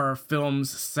are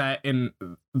films set in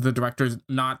the director's,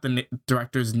 not the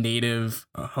director's native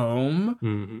home.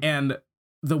 Mm-hmm. And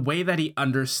the way that he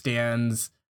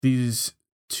understands these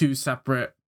two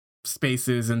separate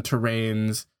spaces and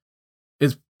terrains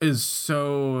is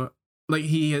so, like,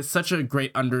 he has such a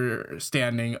great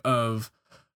understanding of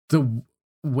the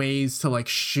ways to like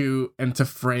shoot and to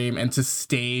frame and to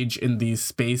stage in these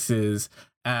spaces,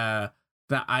 that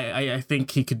I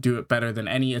think he could do it better than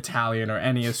any Italian or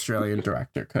any Australian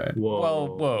director could.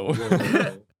 Whoa.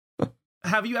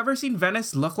 Have you ever seen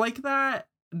Venice look like that?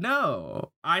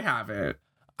 No, I haven't.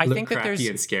 I Look think that crappy there's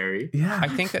and scary. Yeah. I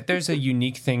think that there's a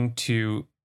unique thing to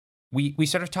we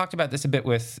sort of talked about this a bit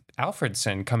with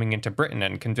Alfredson coming into Britain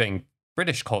and conveying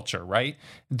British culture, right?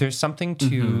 There's something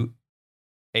to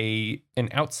an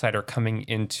outsider coming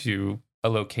into a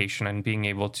location and being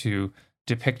able to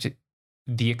depict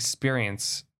the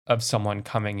experience of someone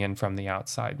coming in from the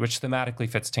outside, which thematically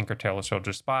fits Tinker Tailor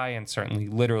Soldier Spy and certainly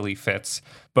literally fits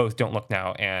both Don't Look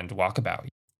Now and Walkabout.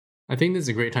 I think this is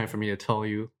a great time for me to tell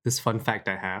you this fun fact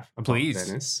I have about Please.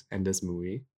 Venice and this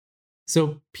movie.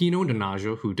 So Pino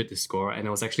Donaggio, who did the score, and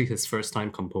it was actually his first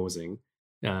time composing.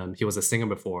 He was a singer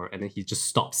before, and then he just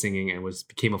stopped singing and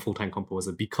became a full-time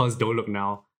composer because Don't Look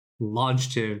Now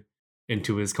launched him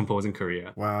into his composing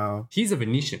career. Wow. He's a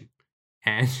Venetian,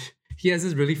 and he has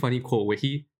this really funny quote where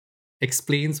he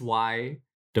explains why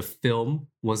the film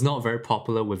was not very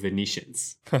popular with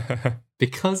Venetians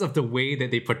because of the way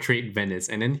that they portrayed Venice.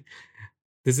 And then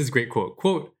this is a great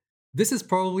quote, "This is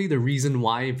probably the reason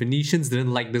why Venetians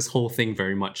didn't like this whole thing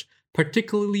very much,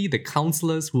 particularly the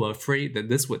counselors who were afraid that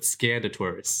this would scare the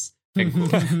tourists." End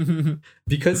quote.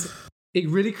 Because it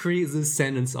really creates this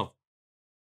sense of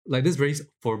like this very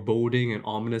foreboding and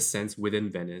ominous sense within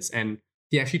Venice. And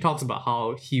he actually talks about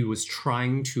how he was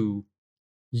trying to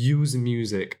use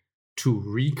music to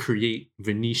recreate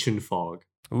Venetian fog.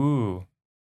 Ooh.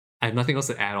 I have nothing else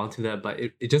to add on to that, but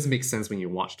it just makes sense when you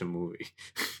watch the movie.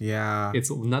 Yeah. It's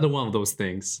another one of those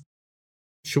things.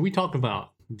 Should we talk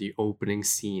about the opening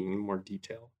scene in more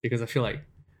detail? Because I feel like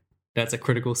that's a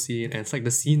critical scene, and it's like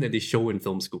the scene that they show in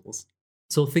film schools.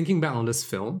 So thinking back on this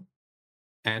film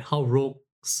and how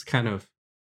Rogue's kind of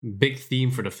big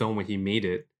theme for the film when he made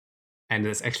it, and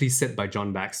it's actually said by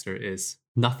John Baxter, is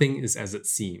nothing is as it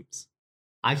seems.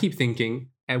 I keep thinking,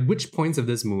 at which points of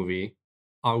this movie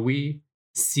are we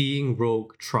seeing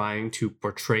Rogue trying to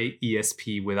portray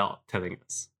ESP without telling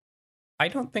us? I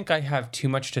don't think I have too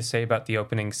much to say about the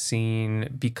opening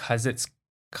scene because it's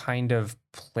kind of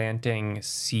planting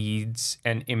seeds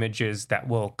and images that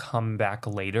will come back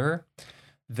later.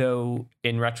 Though,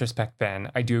 in retrospect, Ben,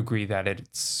 I do agree that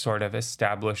it's sort of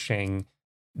establishing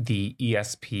the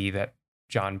ESP that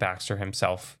John Baxter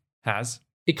himself has.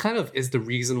 It kind of is the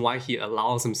reason why he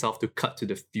allows himself to cut to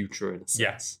the future in a sense.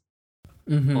 Yes.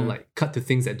 Mhm. Or like cut to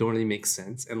things that don't really make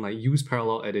sense and like use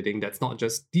parallel editing that's not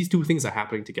just these two things are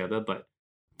happening together, but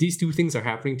these two things are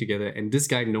happening together and this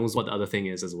guy knows what the other thing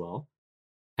is as well.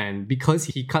 And because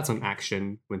he cuts on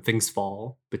action when things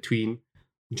fall between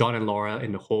John and Laura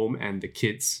in the home and the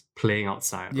kids playing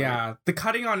outside. Yeah, right? the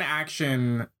cutting on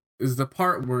action is the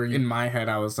part where in my head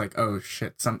I was like, oh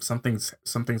shit, something's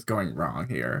going wrong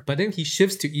here. But then he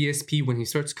shifts to ESP when he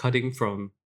starts cutting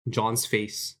from John's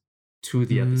face to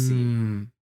the other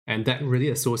scene. And that really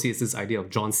associates this idea of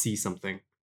John sees something.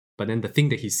 But then the thing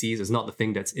that he sees is not the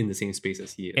thing that's in the same space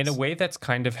as he is. In a way, that's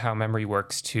kind of how memory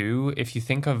works too. If you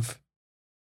think of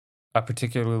a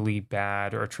particularly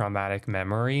bad or traumatic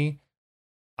memory,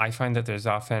 I find that there's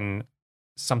often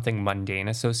something mundane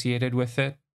associated with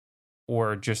it,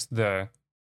 or just the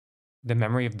the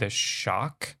memory of the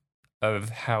shock of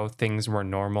how things were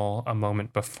normal a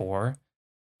moment before.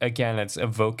 Again, it's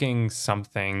evoking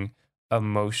something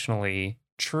emotionally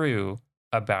true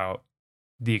about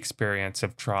the experience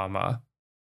of trauma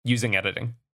using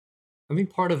editing. I think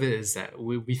part of it is that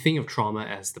we think of trauma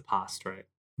as the past, right?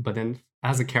 But then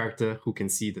as a character who can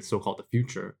see the so-called the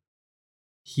future,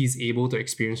 he's able to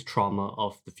experience trauma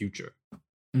of the future.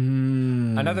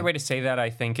 Another way to say that, I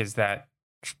think, is that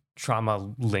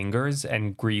trauma lingers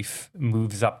and grief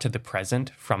moves up to the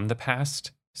present from the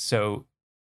past. So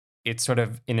it's sort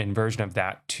of an inversion of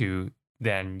that to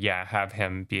then, have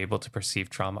him be able to perceive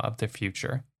trauma of the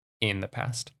future in the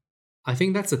past. I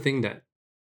think that's the thing that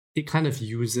it kind of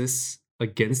uses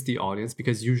against the audience,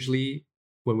 because usually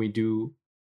when we do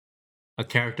a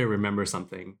character remember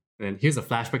something, then here's a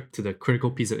flashback to the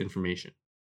critical piece of information.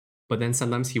 But then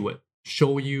sometimes he would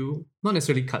show you, not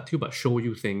necessarily cut to, but show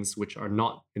you things which are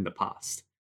not in the past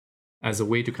as a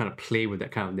way to kind of play with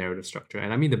that kind of narrative structure.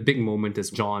 And I mean, the big moment is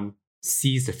John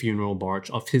sees the funeral barge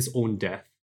of his own death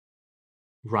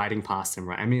riding past him,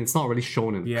 right? I mean, it's not really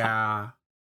shown in the cut,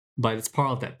 but it's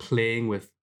part of that playing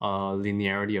with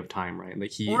linearity of time, right?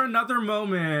 Like or another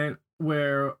moment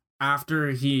where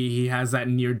after he has that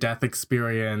near-death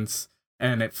experience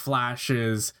and it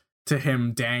flashes to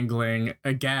him dangling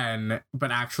again,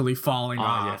 but actually falling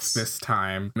off this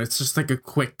time. It's just like a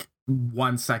quick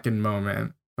 1 second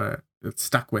moment, but it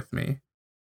stuck with me.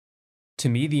 To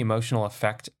me, the emotional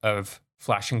effect of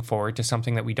flashing forward to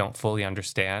something that we don't fully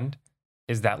understand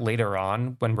is that later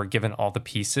on, when we're given all the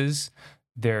pieces,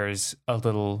 there's a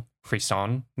little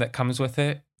frisson that comes with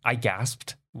it. I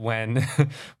gasped when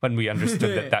we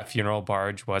understood that funeral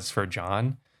barge was for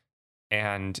John.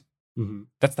 And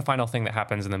that's the final thing that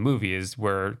happens in the movie, is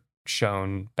we're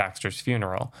shown Baxter's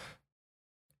funeral.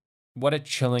 What a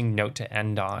chilling note to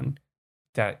end on,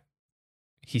 that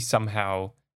he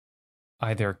somehow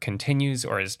either continues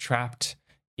or is trapped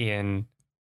in.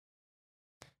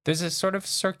 There's a sort of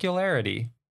circularity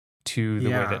to the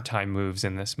way that time moves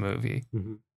in this movie.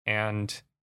 And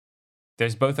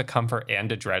there's both a comfort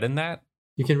and a dread in that.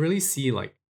 You can really see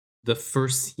like the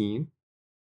first scene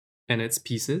and its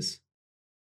pieces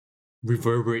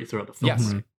reverberate throughout the film.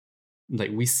 Yes.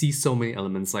 Like we see so many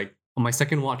elements. Like on my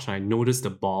second watch, I noticed the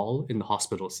ball in the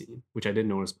hospital scene, which I didn't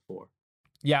notice before.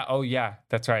 Yeah. Oh, yeah.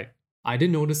 That's right. I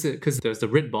didn't notice it because there's the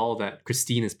red ball that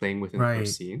Christine is playing with in the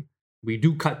first scene. We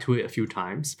do cut to it a few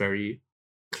times very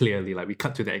clearly. Like we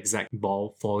cut to the exact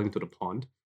ball falling to the pond.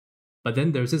 But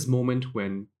then there's this moment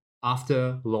when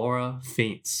after Laura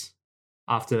faints,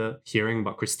 after hearing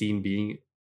about Christine being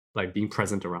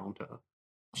present around her,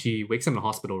 she wakes up in the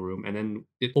hospital room, and then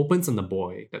it opens on the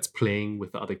boy that's playing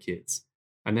with the other kids.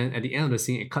 And then at the end of the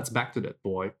scene, it cuts back to that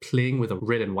boy playing with a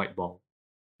red and white ball.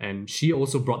 And she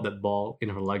also brought that ball in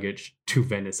her luggage to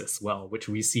Venice as well, which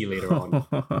we see later on.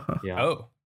 Oh.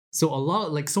 So a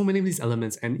lot, like so many of these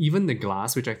elements, and even the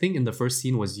glass, which I think in the first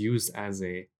scene was used as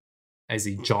a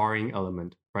jarring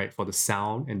element, right, for the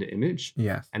sound and the image.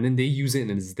 Yeah. And then they use it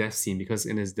in his death scene, because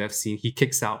in his death scene, he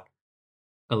kicks out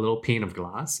a little pane of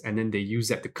glass, and then they use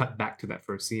that to cut back to that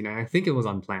first scene. And I think it was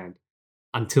unplanned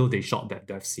until they shot that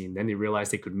death scene. Then they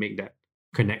realized they could make that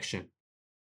connection.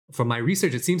 From my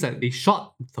research, it seems that they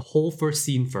shot the whole first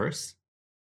scene first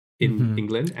in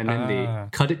England, and then they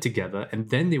cut it together, and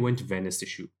then they went to Venice to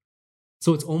shoot.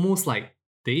 So it's almost like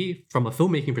they, from a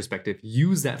filmmaking perspective,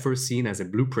 used that first scene as a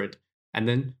blueprint and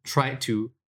then tried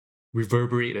to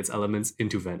reverberate its elements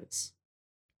into Venice.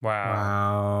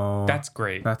 Wow. That's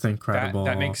great. That's incredible.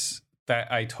 That makes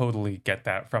that, I totally get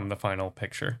that from the final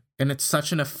picture. And it's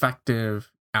such an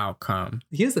effective outcome.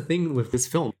 Here's the thing with this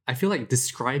film. I feel like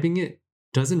describing it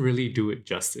doesn't really do it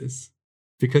justice,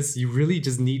 because you really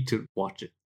just need to watch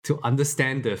it to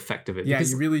understand the effect of it. Yeah,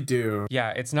 because, you really do.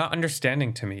 Yeah, it's not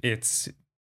understanding to me. It's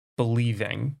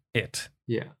believing it.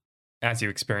 Yeah. As you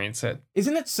experience it.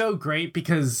 Isn't it so great?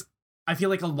 Because I feel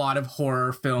like a lot of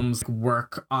horror films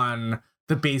work on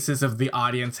the basis of the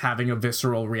audience having a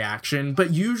visceral reaction,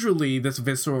 but usually this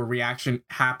visceral reaction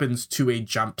happens to a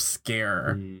jump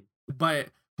scare. But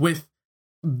with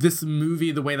this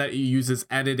movie, the way that it uses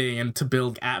editing and to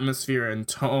build atmosphere and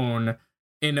tone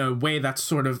in a way that's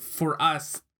sort of, for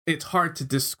us, it's hard to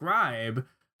describe,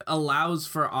 allows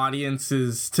for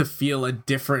audiences to feel a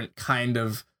different kind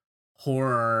of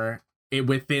horror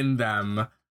within them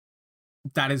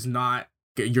that is not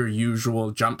your usual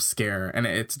jump scare, and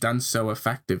it's done so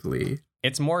effectively.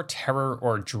 It's more terror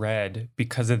or dread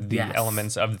because of the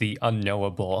elements of the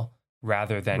unknowable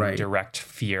rather than direct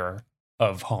fear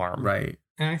of harm. Right.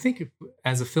 And I think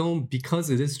as a film,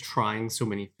 because it is trying so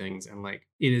many things and like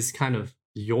it is kind of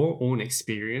your own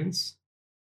experience,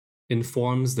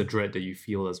 informs the dread that you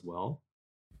feel as well.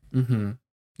 Mm-hmm.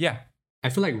 Yeah. I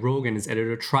feel like Rogue and his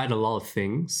editor tried a lot of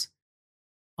things,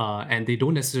 and they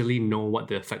don't necessarily know what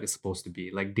the effect is supposed to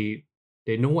be. Like they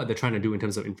know what they're trying to do in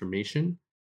terms of information,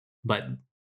 but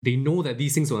they know that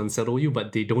these things will unsettle you,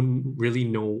 but they don't really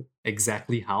know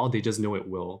exactly how. They just know it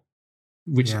will,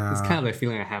 which is kind of the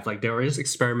feeling I have. Like they're just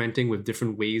experimenting with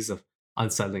different ways of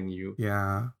unsettling you.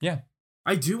 Yeah. Yeah.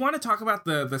 I do want to talk about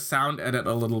the sound edit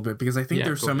a little bit, because I think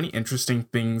there's so many interesting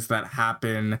things that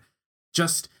happen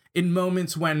just in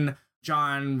moments when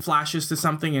John flashes to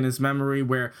something in his memory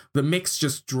where the mix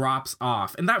just drops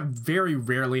off. And that very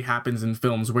rarely happens in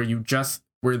films where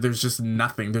there's just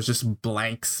nothing. There's just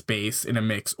blank space in a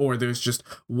mix, or there's just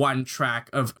one track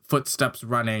of footsteps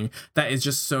running that is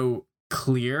just so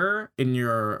clear in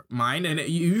your mind. And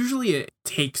usually it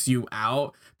takes you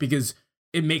out because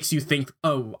it makes you think,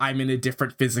 oh, I'm in a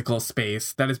different physical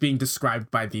space that is being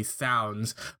described by these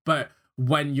sounds. But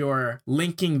when you're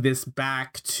linking this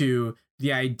back to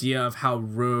the idea of how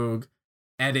Rogue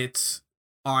edits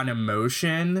on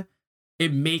emotion,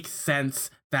 it makes sense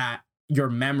that your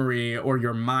memory or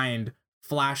your mind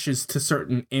flashes to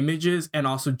certain images and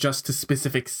also just to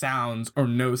specific sounds or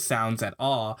no sounds at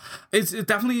all. It's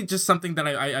definitely just something that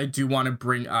I do want to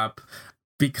bring up,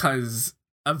 because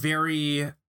a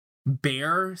very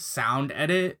bare sound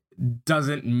edit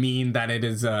doesn't mean that it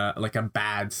is a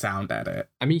bad sound edit.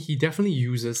 I mean, he definitely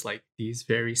uses like these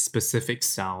very specific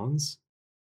sounds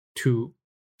to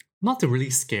not to really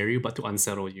scare you, but to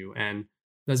unsettle you. And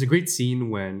there's a great scene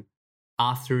when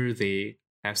after they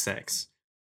have sex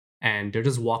and they're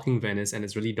just walking Venice and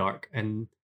it's really dark, and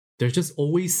there's just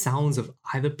always sounds of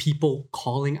either people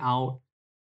calling out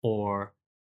or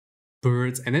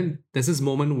birds. And then there's this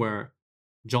moment where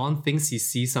John thinks he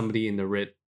sees somebody in the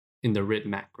red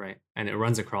Mac, right? And it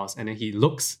runs across, and then he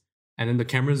looks, and then the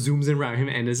camera zooms in around him,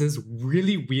 and there's this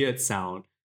really weird sound.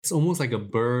 It's almost like a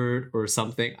bird or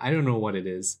something. I don't know what it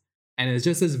is. And it's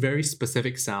just this very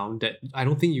specific sound that I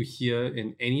don't think you hear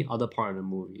in any other part of the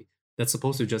movie that's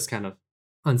supposed to just kind of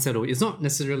unsettle. It's not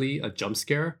necessarily a jump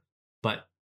scare, but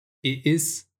it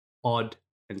is odd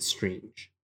and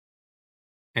strange.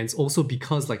 And it's also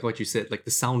because, like what you said, like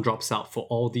the sound drops out for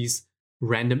all these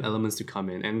random elements to come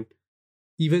in. And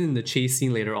even in the chase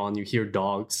scene later on, you hear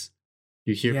dogs,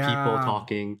 you hear people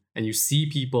talking, and you see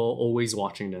people always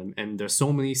watching them. And there's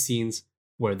so many scenes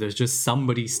where there's just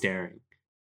somebody staring.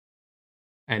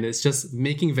 And it's just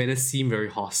making Venice seem very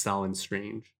hostile and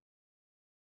strange.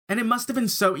 And it must have been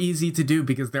so easy to do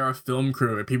because they're a film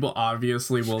crew and people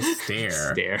obviously will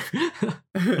stare.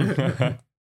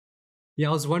 Yeah,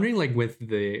 I was wondering, like,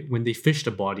 when they fish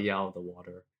the body out of the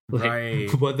water, like,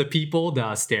 right? Were the people that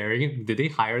are staring, did they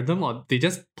hire them, or they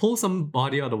just pull some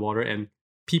body out of the water and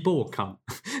people will come?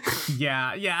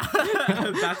 Yeah.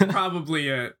 That's probably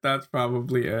it.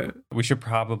 We should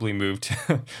probably move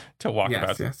to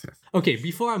Walkabout. Yes. Okay,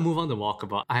 before I move on to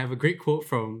Walkabout, I have a great quote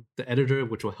from the editor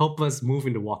which will help us move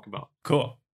into Walkabout.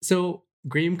 Cool. So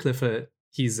Graham Clifford,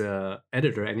 he's a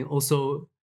editor, and he also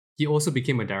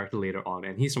became a director later on,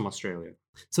 and he's from Australia.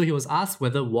 So he was asked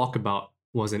whether Walkabout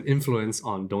was an influence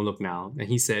on Don't Look Now, and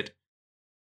he said,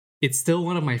 "It's still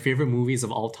one of my favorite movies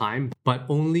of all time, but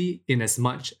only in as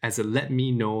much as it let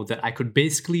me know that I could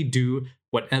basically do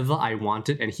whatever I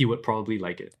wanted and he would probably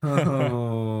like it."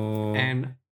 Oh.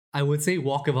 And I would say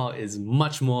Walkabout is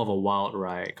much more of a wild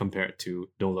ride compared to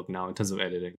Don't Look Now in terms of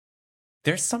editing.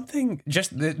 There's something,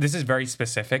 this is very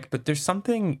specific, but there's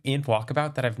something in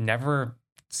Walkabout that I've never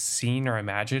seen or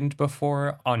imagined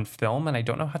before on film, and I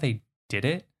don't know how they did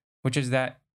it, which is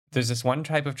that there's this one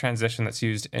type of transition that's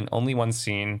used in only one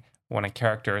scene when a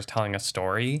character is telling a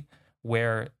story,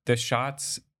 where the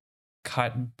shots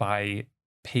cut by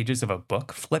pages of a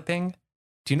book flipping.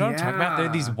 Do you know what I'm talking about? There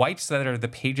are these wipes that are the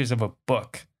pages of a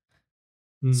book.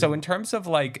 Mm. So in terms of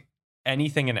like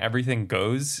anything and everything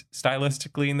goes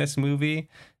stylistically in this movie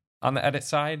on the edit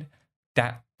side,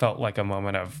 that felt like a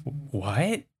moment of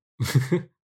what?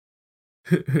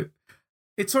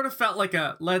 It sort of felt like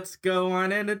a let's go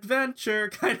on an adventure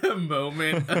kind of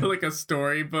moment, like a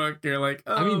storybook. You're like,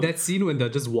 oh. I mean, that scene when they're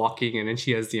just walking and then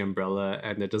she has the umbrella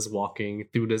and they're just walking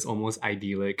through this almost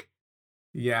idyllic.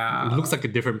 Yeah. It looks like a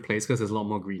different place because there's a lot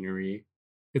more greenery.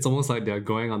 It's almost like they're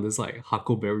going on this like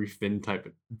Huckleberry Finn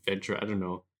type adventure. I don't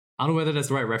know whether that's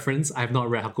the right reference. I have not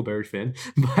read Huckleberry Finn,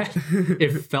 but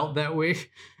it felt that way.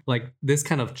 Like this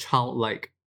kind of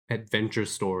childlike adventure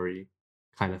story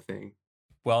kind of thing.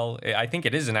 Well, I think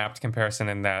it is an apt comparison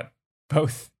in that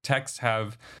both texts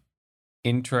have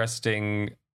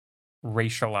interesting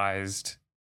racialized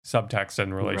subtext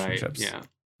and relationships. Right, yeah.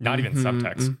 Not even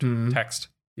subtext, text.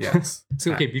 Yes.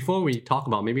 So, okay, before we talk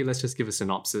about, maybe let's just give a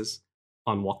synopsis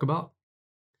on Walkabout.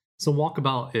 So,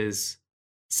 Walkabout is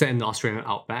set in the Australian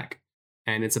outback,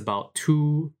 and it's about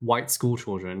two white school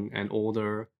children, an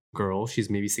older girl, she's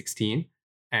maybe 16,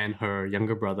 and her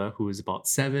younger brother, who is about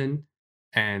 7.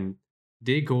 And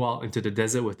they go out into the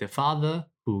desert with their father,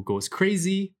 who goes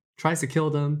crazy, tries to kill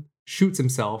them, shoots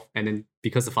himself, and then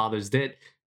because the father's dead,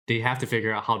 they have to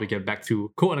figure out how to get back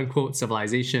to quote unquote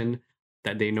civilization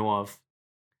that they know of.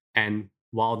 And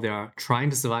while they're trying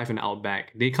to survive in the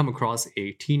outback, they come across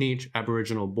a teenage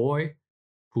Aboriginal boy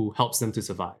who helps them to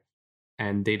survive.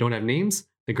 And they don't have names.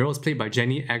 The girl is played by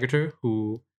Jenny Agutter,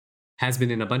 who has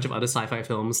been in a bunch of other sci-fi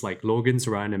films like Logan's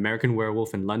Run, American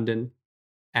Werewolf in London.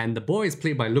 And the boy is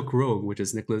played by Luke Rogue, which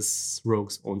is Nicholas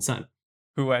Rogue's own son.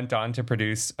 Who went on to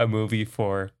produce a movie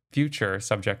for future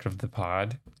subject of the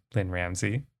pod, Lynn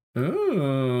Ramsey.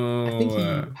 Ooh. I think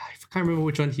I can't remember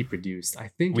which one he produced. I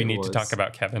think We need to talk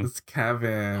about Kevin. It's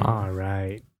Kevin. All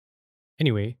right.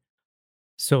 Anyway,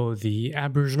 so the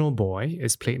Aboriginal boy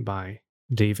is played by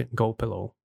David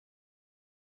Gopillo.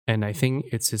 And I think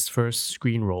it's his first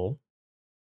screen role.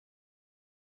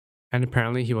 And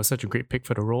apparently he was such a great pick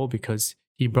for the role because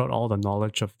he brought all the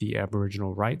knowledge of the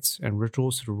Aboriginal rites and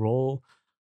rituals to the role,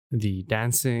 the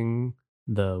dancing,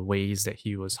 the ways that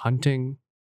he was hunting.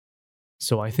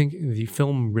 So I think the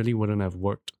film really wouldn't have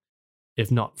worked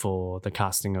if not for the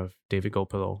casting of David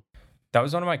Gopillo. That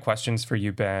was one of my questions for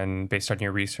you, Ben, based on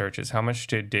your research, is how much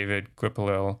did David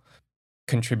Gopillo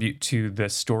contribute to the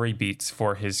story beats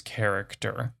for his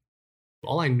character?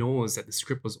 All I know is that the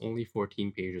script was only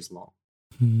 14 pages long.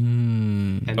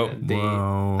 And And that they,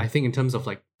 I think in terms of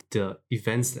like the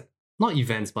events that, not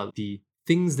events, but the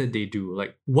things that they do,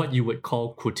 like what you would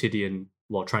call quotidian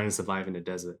while trying to survive in the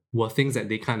desert, were things that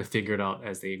they kind of figured out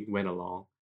as they went along.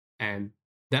 And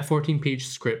that 14-page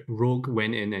script, Rogue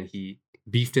went in and he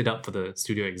beefed it up for the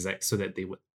studio execs so that they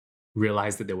would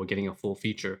realize that they were getting a full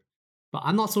feature. But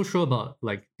I'm not so sure about,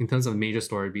 like, in terms of major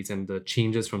story beats and the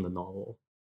changes from the novel.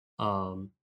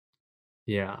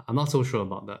 Yeah, I'm not so sure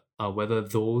about that. Whether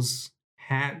those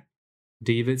had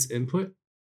David's input.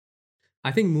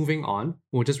 I think moving on,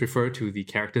 we'll just refer to the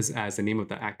characters as the name of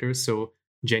the actors. So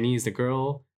Jenny is the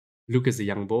girl, Luke is the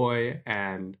young boy,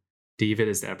 and David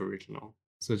is the Aboriginal.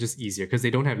 So it's just easier because they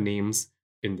don't have names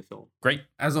in the film. Great.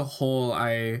 as a whole,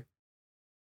 I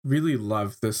really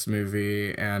love this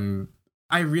movie, and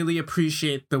I really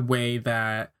appreciate the way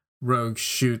that Rogue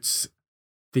shoots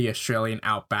the Australian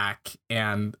outback,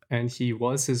 and And he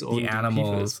was his own DP for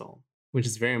animals. this film, which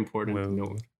is very important to Whoa.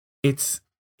 note. it's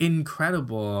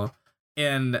incredible.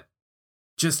 And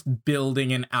just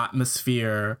building an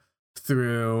atmosphere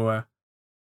through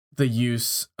the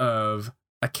use of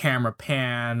a camera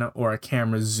pan or a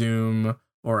camera zoom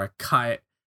or a cut.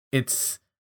 It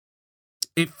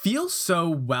feels so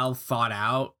well thought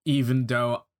out, even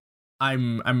though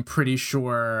I'm pretty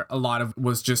sure a lot of it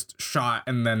was just shot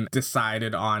and then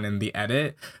decided on in the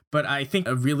edit. But I think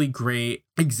a really great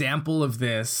example of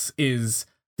this is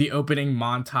the opening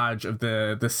montage of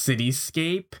the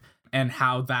cityscape and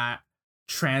how that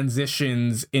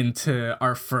transitions into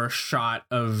our first shot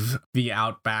of the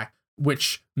outback,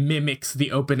 which mimics the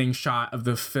opening shot of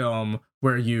the film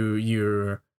where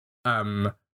you're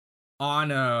on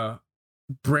a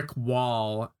brick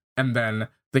wall and then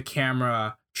the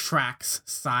camera tracks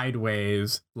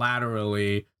sideways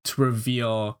laterally to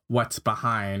reveal what's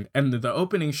behind. And the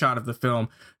opening shot of the film,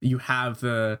 you have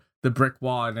the brick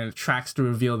wall and it tracks to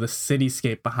reveal the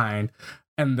cityscape behind.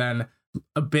 And then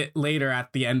a bit later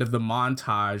at the end of the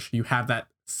montage, you have that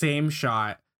same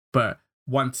shot, but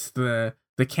once the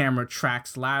camera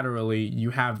tracks laterally,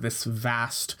 you have this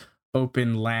vast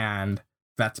open land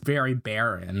that's very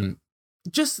barren.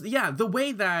 Just, yeah, the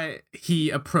way that he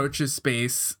approaches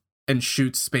space and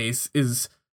shoots space is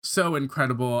so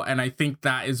incredible, and I think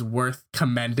that is worth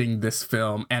commending this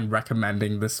film and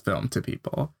recommending this film to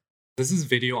people. There's this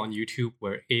video on YouTube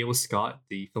where A.O. Scott,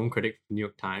 the film critic from the New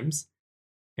York Times,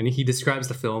 and he describes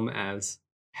the film as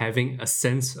having a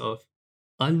sense of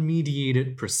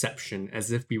unmediated perception,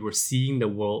 as if we were seeing the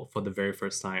world for the very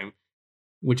first time,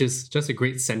 which is just a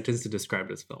great sentence to describe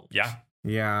this film. Yeah.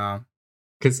 Yeah.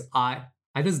 Because I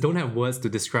just don't have words to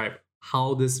describe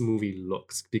how this movie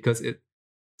looks, because it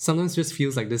sometimes just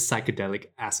feels like this psychedelic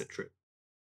acid trip.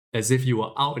 As if you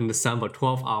were out in the sun for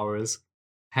 12 hours,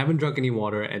 haven't drunk any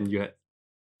water, and you're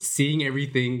seeing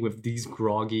everything with these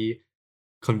groggy,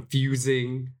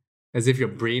 confusing, as if your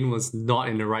brain was not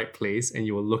in the right place and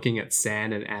you were looking at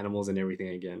sand and animals and everything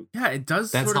again. Yeah, it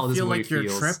does That's sort how of this feel movie like you're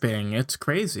feels. tripping. It's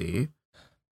crazy.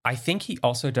 I think he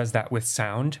also does that with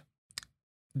sound.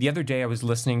 the other day I was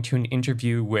listening to an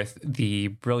interview with the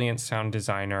brilliant sound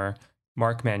designer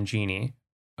Mark Mangini.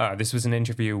 This was an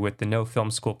interview with the No Film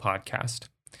School podcast.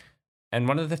 And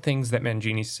one of the things that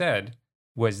Mangini said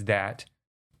was that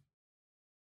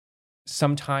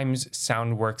sometimes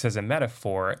sound works as a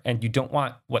metaphor, and you don't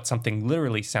want what something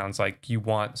literally sounds like. You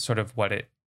want sort of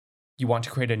you want to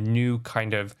create a new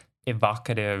kind of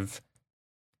evocative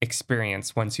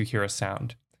experience once you hear a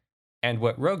sound. And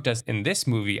what Roeg does in this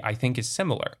movie, I think, is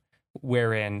similar,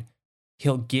 wherein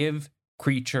he'll give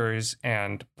creatures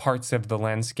and parts of the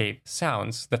landscape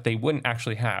sounds that they wouldn't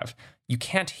actually have. You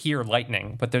can't hear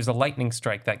lightning, but there's a lightning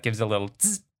strike that gives a little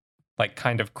zzz, like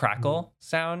kind of crackle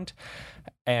sound.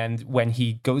 And when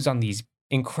he goes on these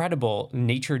incredible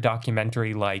nature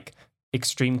documentary like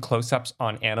extreme close-ups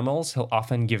on animals, he'll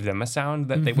often give them a sound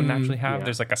that they wouldn't actually have. Yeah.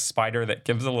 There's like a spider that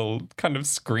gives a little kind of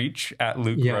screech at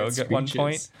Luke Roeg at one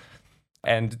point.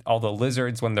 And all the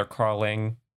lizards when they're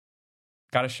crawling.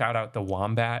 Gotta shout out the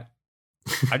wombat.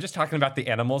 I'm just talking about the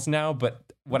animals now, but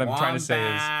what I'm trying to say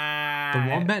is The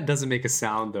wombat doesn't make a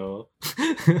sound though.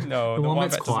 no, the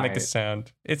wombat doesn't quiet. make a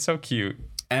sound. It's so cute.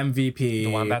 MVP. The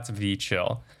wombat's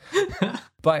V-chill.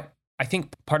 But I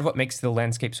think part of what makes the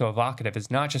landscape so evocative is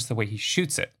not just the way he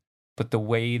shoots it, but the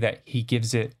way that he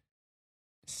gives it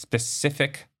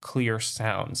specific, clear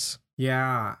sounds.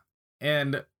 Yeah.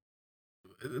 And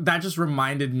that just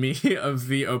reminded me of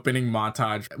the opening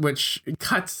montage, which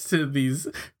cuts to these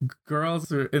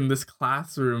girls in this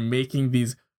classroom making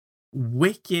these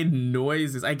wicked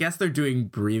noises. I guess they're doing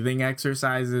breathing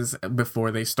exercises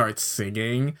before they start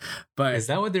singing. But Is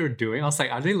that what they were doing? I was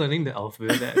like, are they learning the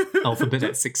alphabet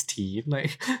at 16?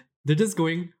 Like, they're just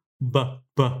going buh,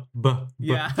 buh, buh, buh.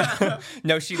 yeah.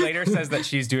 No, she later says that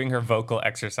she's doing her vocal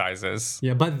exercises.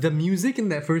 Yeah, but the music in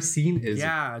that first scene is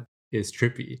Yeah.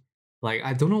 trippy. Like,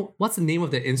 I don't know, what's the name of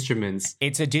the instruments?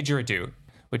 It's a didgeridoo,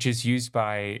 which is used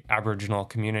by Aboriginal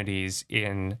communities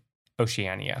in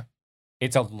Oceania.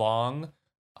 It's a long,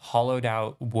 hollowed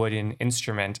out wooden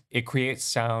instrument. It creates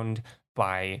sound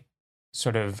by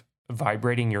sort of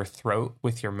vibrating your throat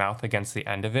with your mouth against the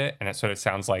end of it, and it sort of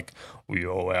sounds like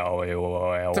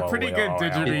It's a pretty good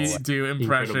didgeridoo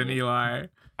impression, Incredible. Eli.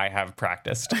 I have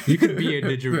practiced. You could be a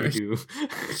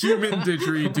didgeridoo. Human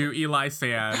didgeridoo, Eli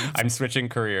Sands. I'm switching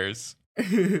careers.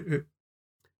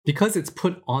 Because it's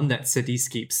put on that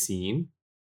cityscape scene,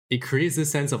 it creates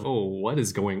this sense of, oh, what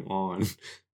is going on?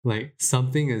 Like,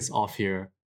 something is off here.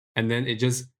 And then it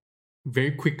just very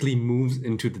quickly moves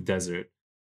into the desert.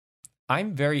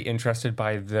 I'm very interested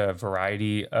by the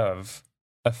variety of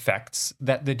effects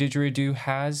that the didgeridoo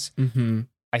has. Mm-hmm.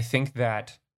 I think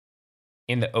that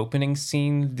in the opening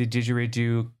scene, the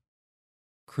didgeridoo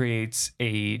creates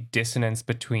a dissonance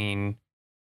between,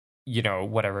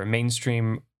 whatever,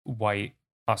 mainstream white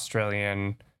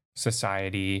Australian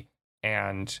society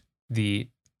and the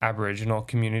Aboriginal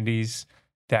communities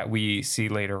that we see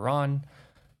later on.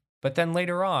 But then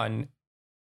later on,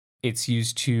 it's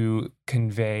used to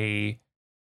convey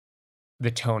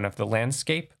the tone of the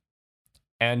landscape.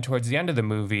 And towards the end of the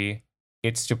movie,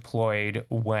 it's deployed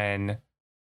when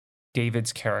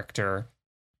David's character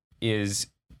is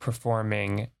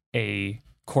performing a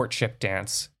courtship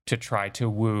dance to try to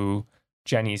woo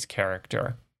Jenny's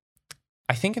character.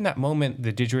 I think in that moment,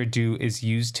 the didgeridoo is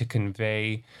used to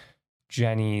convey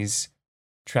Jenny's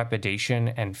trepidation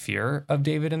and fear of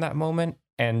David in that moment,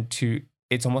 and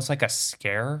it's almost like a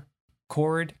scare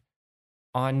chord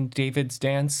on David's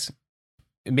dance.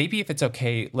 Maybe if it's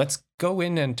okay, let's go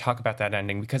in and talk about that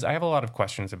ending, because I have a lot of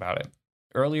questions about it.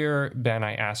 Earlier, Ben,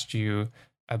 I asked you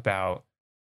about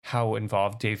how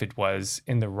involved David was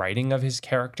in the writing of his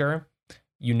character.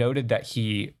 You noted that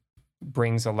he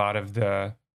brings a lot of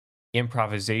the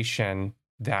improvisation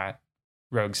that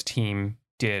Roeg's team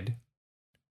did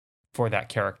for that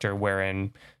character,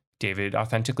 wherein David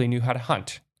authentically knew how to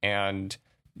hunt and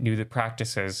knew the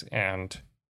practices and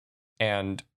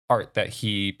art that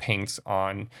he paints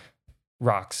on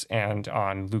rocks and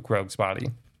on Luke Roeg's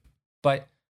body. But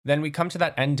then we come to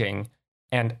that ending,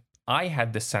 and I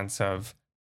had the sense of,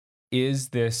 is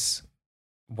this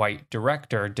white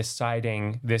director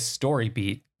deciding this story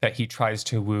beat that he tries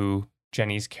to woo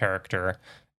Jenny's character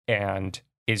and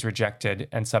is rejected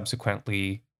and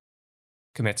subsequently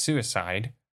commits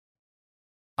suicide?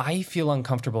 I feel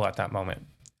uncomfortable at that moment.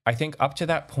 I think up to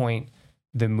that point,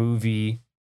 the movie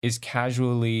is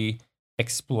casually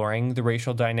exploring the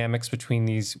racial dynamics between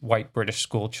these white British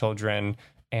school children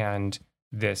and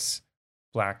this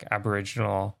Black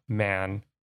Aboriginal man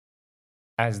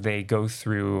as they go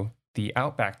through the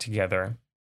outback together.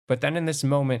 But then in this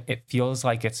moment, it feels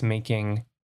like it's making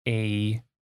a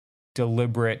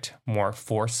deliberate, more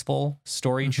forceful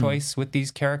story choice with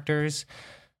these characters.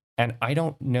 And I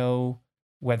don't know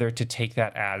whether to take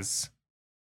that as,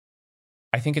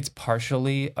 I think it's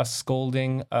partially a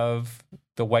scolding of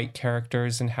the white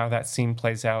characters and how that scene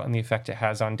plays out and the effect it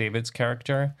has on David's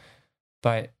character.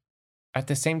 But at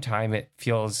the same time, it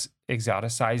feels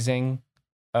exoticizing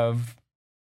of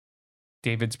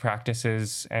David's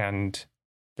practices and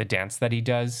the dance that he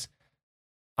does.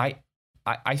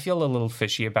 I feel a little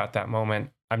fishy about that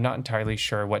moment. I'm not entirely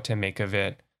sure what to make of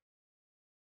it.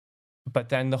 But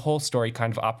then the whole story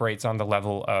kind of operates on the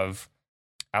level of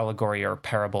allegory or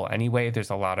parable anyway. There's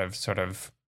a lot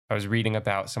of I was reading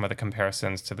about some of the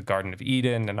comparisons to the Garden of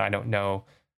Eden, and I don't know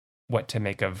what to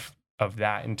make of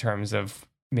that in terms of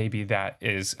maybe that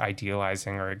is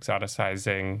idealizing or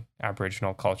exoticizing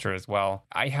Aboriginal culture as well.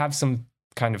 I have some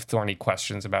kind of thorny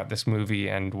questions about this movie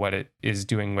and what it is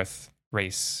doing with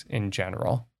race in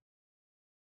general.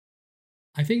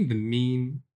 I think the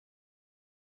main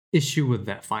issue with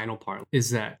that final part is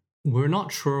that we're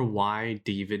not sure why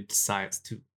David decides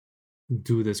to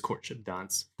do this courtship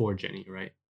dance for Jenny,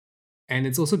 right? And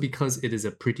it's also because it is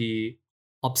a pretty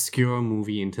obscure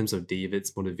movie in terms of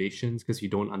David's motivations, because you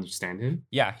don't understand him.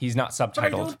 Yeah, he's not subtitled. But I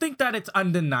don't think that it's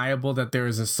undeniable that there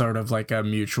is a sort of like a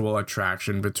mutual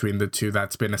attraction between the two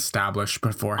that's been established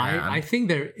beforehand. I think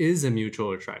there is a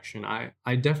mutual attraction. I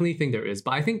definitely think there is.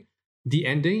 But I think the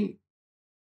ending,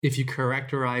 if you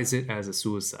characterize it as a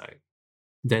suicide,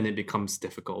 then it becomes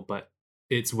difficult. But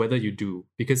it's whether you do.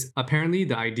 Because apparently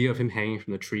the idea of him hanging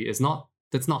from the tree that's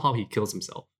not how he kills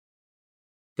himself.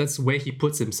 That's where he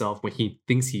puts himself when he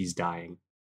thinks he's dying.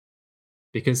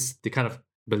 Because the kind of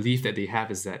belief that they have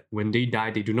is that when they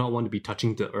die, they do not want to be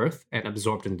touching the earth and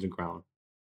absorbed into the ground.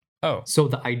 Oh. So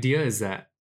the idea is that,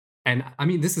 and I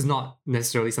mean, this is not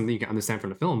necessarily something you can understand from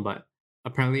the film, but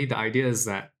apparently the idea is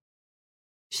that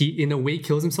he, in a way,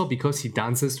 kills himself because he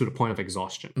dances to the point of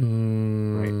exhaustion.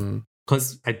 Right?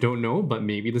 Because I don't know, but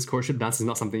maybe this courtship dance is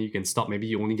not something you can stop. Maybe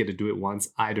you only get to do it once.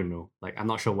 I don't know. Like, I'm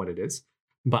not sure what it is.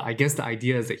 But I guess the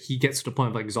idea is that he gets to the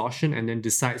point of exhaustion and then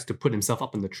decides to put himself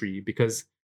up in the tree, because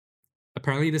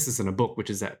apparently this is in a book, which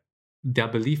is that their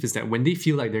belief is that when they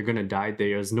feel like they're going to die,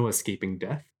 there's no escaping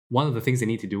death. One of the things they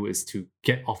need to do is to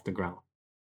get off the ground,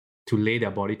 to lay their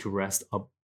body to rest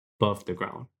above the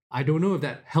ground. I don't know if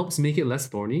that helps make it less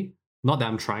thorny. Not that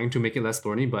I'm trying to make it less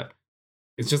thorny, but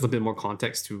it's just a bit more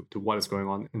context to what is going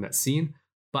on in that scene.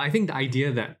 But I think the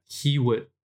idea that he would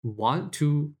want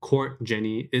to court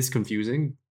Jenny is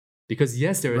confusing, because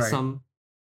yes, there is some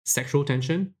sexual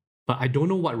tension, but I don't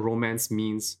know what romance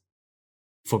means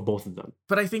for both of them.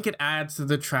 But I think it adds to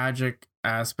the tragic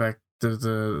aspect of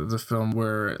the film,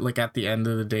 where like at the end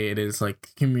of the day, it is like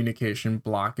communication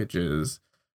blockages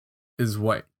is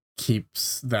what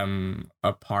keeps them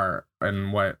apart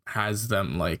and what has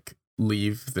them like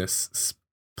leave this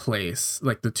place,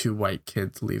 like the two white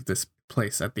kids leave this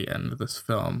place at the end of this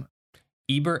film.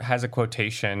 Ebert has a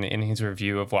quotation in his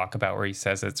review of Walkabout where he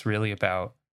says it's really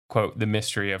about, quote, the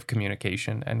mystery of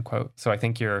communication, end quote. So I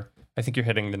think you're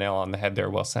hitting the nail on the head there,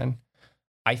 Wilson.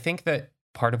 I think that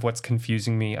part of what's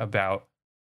confusing me about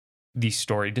the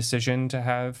story decision to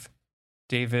have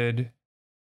David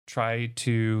try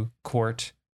to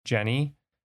court Jenny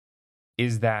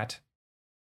is that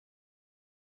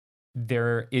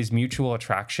there is mutual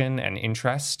attraction and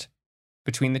interest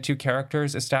between the two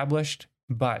characters established,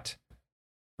 but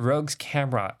Rogue's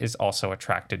camera is also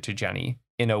attracted to Jenny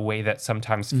in a way that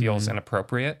sometimes feels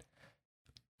inappropriate.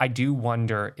 I do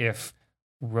wonder if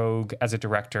Rogue, as a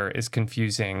director, is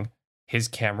confusing his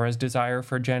camera's desire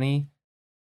for Jenny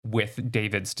with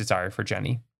David's desire for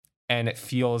Jenny. And it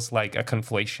feels like a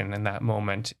conflation in that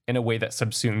moment in a way that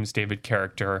subsumes David's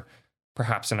character,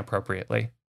 perhaps inappropriately,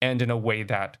 and in a way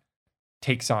that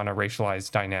takes on a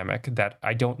racialized dynamic that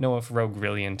I don't know if Rogue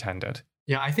really intended.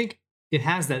 Yeah, I think it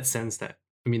has that sense that,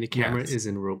 I mean, the camera is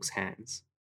in Rogue's hands.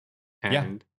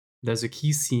 And there's a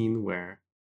key scene where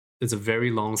there's a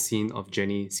very long scene of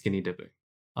Jenny skinny dipping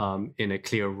in a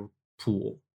clear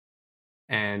pool.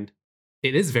 And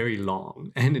it is very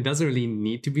long, and it doesn't really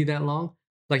need to be that long.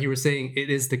 Like you were saying, it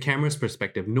is the camera's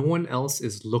perspective. No one else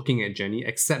is looking at Jenny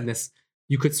except this.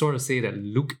 You could sort of say that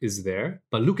Luke is there,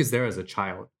 but Luke is there as a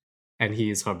child, and he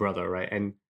is her brother, right?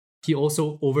 And he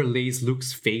also overlays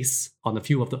Luke's face on a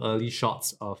few of the early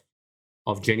shots of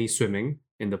Jenny swimming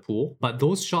in the pool. But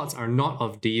those shots are not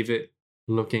of David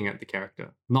looking at the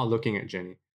character, not looking at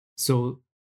Jenny. So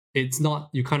it's not,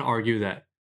 you can't argue that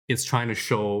it's trying to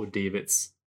show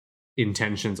David's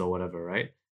intentions or whatever,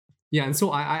 right? Yeah, and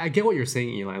so I get what you're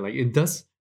saying, Eli. Like, it does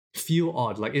feel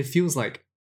odd. Like, it feels like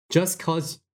just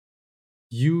because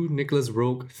you, Nicholas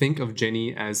Rogue, think of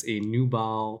Jenny as a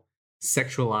nubile,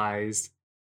 sexualized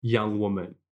young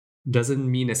woman, doesn't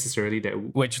mean necessarily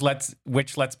that. Which let's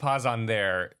pause on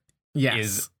there. Yes.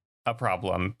 Is a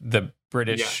problem. The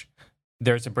British,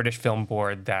 there's a British film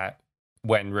board that,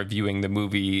 when reviewing the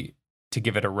movie to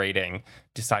give it a rating,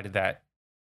 decided that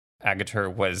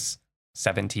Agutter was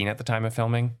 17 at the time of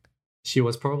filming. She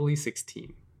was probably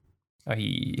 16.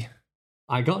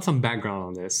 I got some background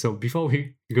on this, so before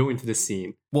we go into the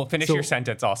scene, well, finish your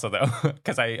sentence also though,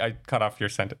 because I cut off your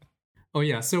sentence. Oh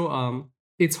yeah, so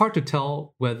it's hard to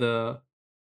tell whether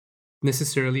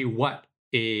necessarily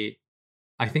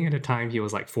I think at the time he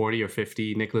was like 40 or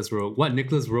 50, Nicholas Rogue, what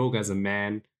Nicholas Rogue as a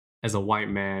man, as a white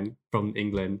man from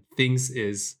England, thinks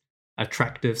is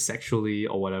attractive sexually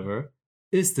or whatever,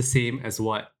 is the same as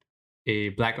what a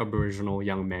black Aboriginal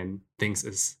young man thinks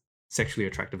is sexually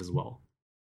attractive as well.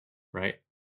 Right?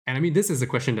 And I mean, this is a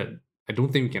question that I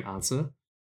don't think we can answer,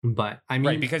 but I mean...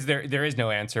 Right, because there is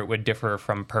no answer. It would differ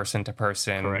from person to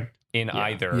person. Correct. In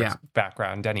either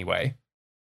background anyway.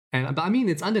 But I mean,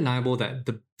 it's undeniable that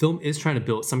the film is trying to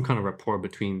build some kind of rapport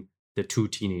between the two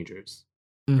teenagers,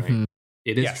 right?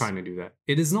 It is trying to do that.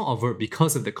 It is not overt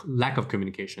because of the lack of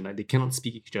communication. Like, they cannot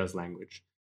speak each other's language.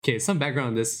 Okay, some background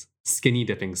on this skinny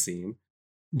dipping scene.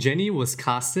 Jenny was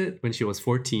casted when she was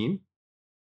 14.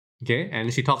 Okay,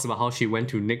 and she talks about how she went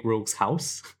to Nick Rogue's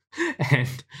house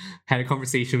and had a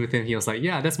conversation with him. He was like,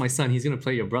 yeah, that's my son. He's going to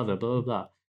play your brother, blah, blah, blah.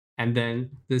 And then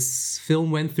this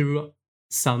film went through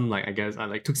some,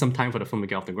 took some time for the film to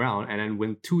get off the ground. And then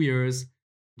within 2 years,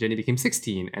 Jenny became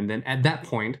 16. And then at that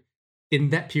point, in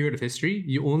that period of history,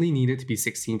 you only needed to be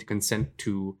 16 to consent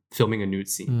to filming a nude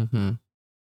scene. Mm-hmm.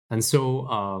 And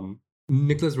so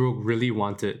Nicholas Rogue really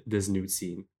wanted this nude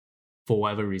scene for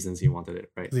whatever reasons he wanted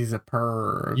it, right? He's a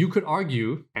perv. You could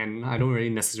argue, and I don't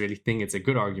really necessarily think it's a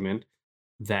good argument,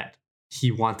 that he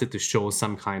wanted to show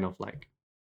some kind of like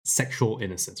sexual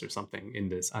innocence or something in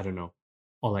this. I don't know.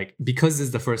 Or like, because this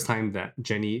is the first time that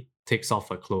Jenny takes off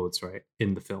her clothes, right,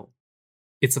 in the film.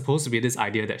 It's supposed to be this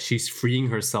idea that she's freeing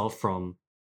herself from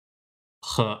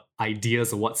her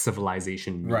ideas of what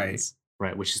civilization means,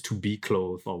 right? Which is to be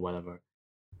clothed or whatever.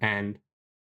 And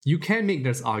you can make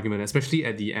this argument, especially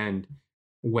at the end,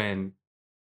 when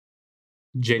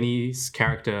Jenny's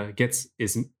character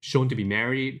is shown to be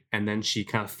married, and then she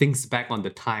kind of thinks back on the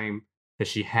time that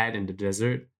she had in the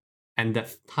desert. And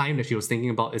that time that she was thinking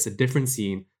about is a different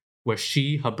scene where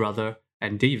she, her brother,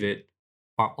 and David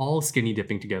are all skinny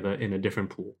dipping together in a different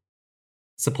pool.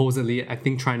 Supposedly, I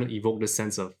think trying to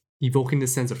evoking the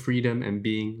sense of freedom and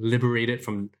being liberated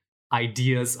from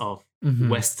ideas of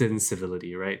Western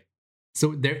civility, right?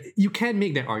 So there, you can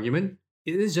make that argument.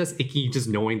 It is just icky just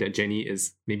knowing that Jenny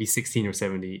is maybe 16 or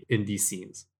 17 in these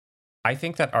scenes. I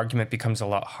think that argument becomes a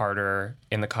lot harder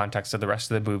in the context of the rest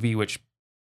of the movie, which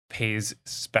pays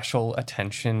special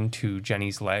attention to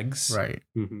Jenny's legs, right,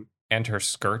 and her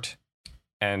skirt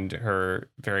and her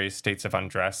various states of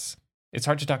undress. It's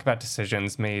hard to talk about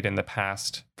decisions made in the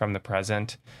past from the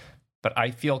present, but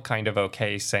I feel kind of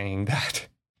okay saying that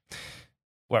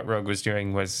what Rogue was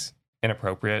doing was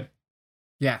inappropriate.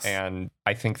 Yes. And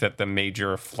I think that the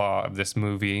major flaw of this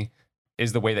movie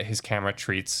is the way that his camera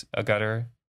treats Agutter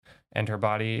and her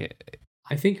body.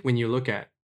 I think when you look at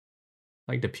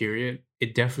like the period,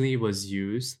 it definitely was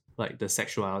used, like the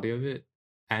sexuality of it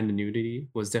and the nudity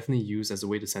was definitely used as a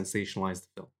way to sensationalize the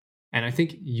film. And I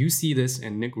think you see this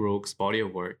in Nick Rogue's body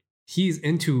of work. He's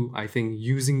into, I think,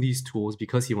 using these tools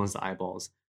because he wants the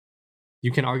eyeballs.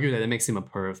 You can argue that it makes him a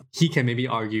perv. He can maybe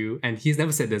argue, and he's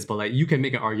never said this, but like you can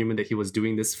make an argument that he was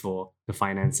doing this for the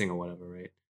financing or whatever,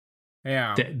 right?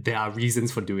 Yeah. There are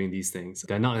reasons for doing these things.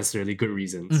 They're not necessarily good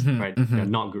reasons, right? They're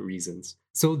not good reasons.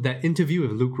 So that interview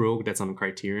with Luke Rogue that's on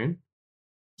Criterion,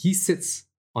 he sits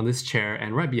on this chair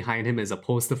and right behind him is a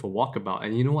poster for Walkabout.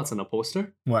 And you know what's on the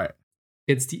poster? What?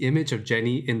 It's the image of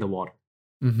Jenny in the water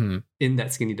in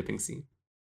that skinny dipping scene.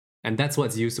 And that's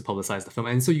what's used to publicize the film.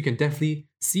 And so you can definitely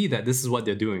see that this is what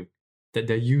they're doing, that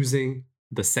they're using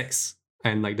the sex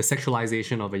and like the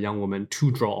sexualization of a young woman to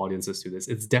draw audiences to this.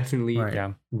 It's definitely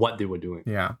what they were doing.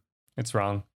 Yeah. It's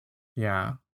wrong.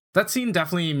 Yeah. That scene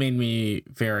definitely made me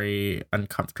very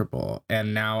uncomfortable.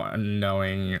 And now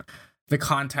knowing the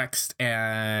context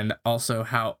and also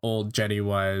how old Jenny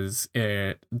was,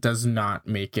 it does not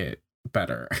make it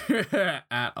better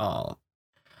at all.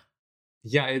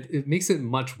 Yeah, it makes it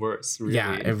much worse, really.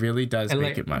 Yeah, it really does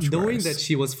make it much worse. Knowing that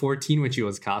she was 14 when she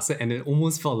was casted, and it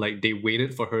almost felt like they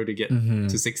waited for her to get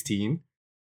to 16,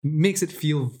 makes it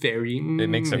feel very... it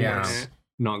makes it worse.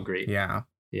 Not great. Yeah.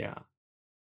 Yeah.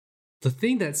 The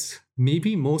thing that's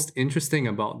maybe most interesting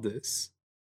about this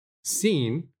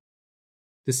scene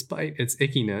despite its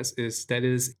ickiness, is that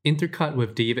it is intercut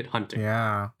with David hunting.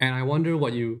 Yeah. And I wonder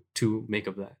what you two make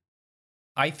of that.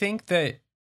 I think that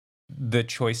the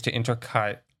choice to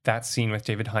intercut that scene with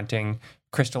David hunting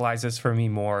crystallizes for me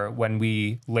more when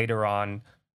we later on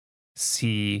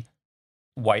see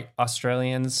white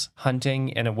Australians hunting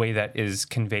in a way that is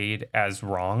conveyed as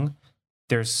wrong.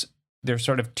 There's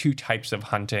sort of two types of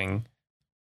hunting.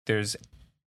 There's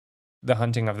the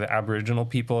hunting of the Aboriginal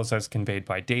peoples as conveyed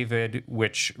by David,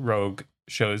 which Rogue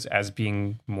shows as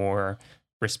being more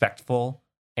respectful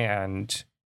and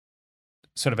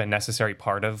sort of a necessary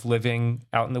part of living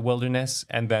out in the wilderness.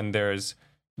 And then there's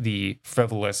the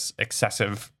frivolous,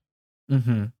 excessive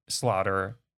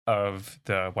slaughter of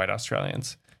the white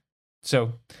Australians.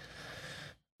 So,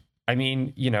 I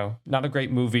mean, you know, not a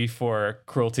great movie for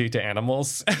cruelty to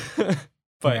animals,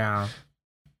 but yeah.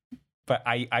 But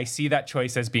I see that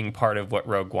choice as being part of what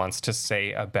Rogue wants to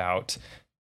say about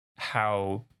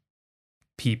how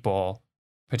people,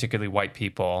 particularly white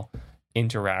people,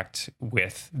 interact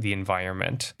with the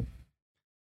environment.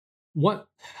 What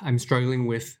I'm struggling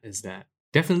with is that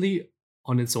definitely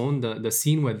on its own, the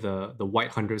scene where the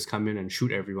white hunters come in and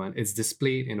shoot everyone is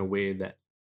displayed in a way that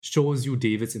shows you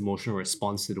David's emotional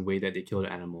response to the way that they kill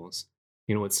the animals.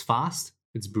 You know, it's fast,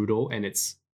 it's brutal, and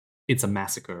it's a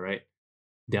massacre, right?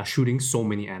 They are shooting so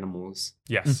many animals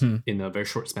Yes. in a very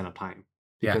short span of time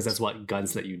because Yes. that's what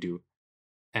guns let you do.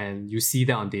 And you see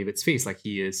that on David's face, like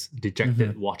he is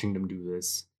dejected watching them do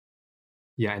this.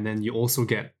 Yeah, and then you also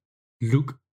get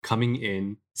Luke coming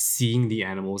in, seeing the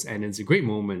animals, and it's a great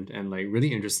moment and like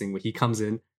really interesting when he comes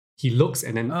in, he looks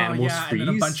and then animals freeze. And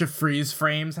then a bunch of freeze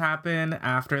frames happen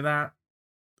after that.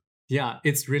 Yeah,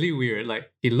 it's really weird.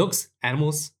 Like he looks,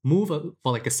 animals move for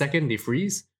like a second, they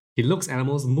freeze. He looks,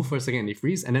 animals move for a second, and they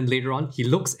freeze, and then later on he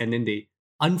looks and then they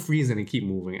unfreeze and they keep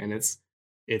moving, and it's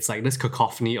like this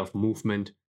cacophony of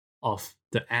movement of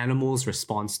the animals'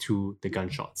 response to the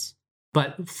gunshots.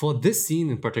 But for this scene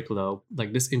in particular,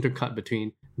 like this intercut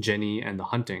between Jenny and the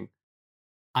hunting,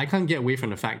 I can't get away from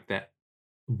the fact that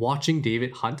watching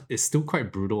David hunt is still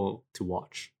quite brutal to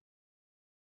watch.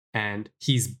 And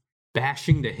he's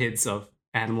bashing the heads of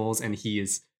animals and he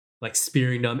is like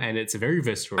spearing them, and it's very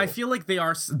visceral. I feel like they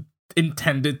are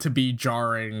intended to be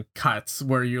jarring cuts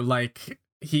where you're like,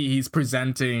 he's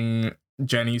presenting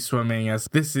Jenny swimming as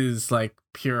this is like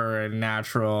pure and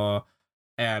natural,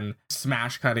 and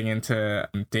smash cutting into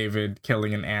David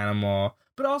killing an animal,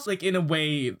 but also like in a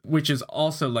way which is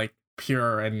also like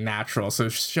pure and natural. So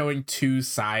showing two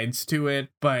sides to it,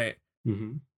 but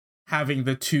having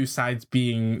the two sides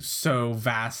being so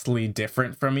vastly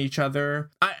different from each other.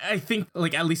 I think,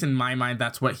 like, at least in my mind,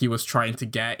 that's what he was trying to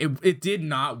get. It did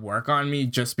not work on me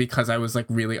just because I was, like,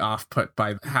 really off-put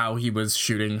by how he was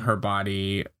shooting her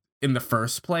body in the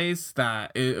first place,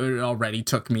 that it already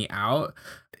took me out.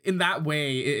 In that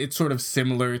way, it's sort of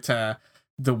similar to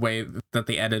the way that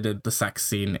they edited the sex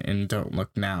scene in Don't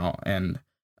Look Now, and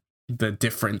the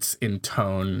difference in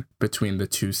tone between the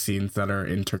two scenes that are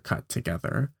intercut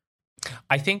together.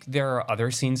 I think there are other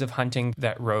scenes of hunting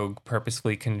that Rogue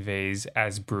purposefully conveys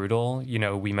as brutal. You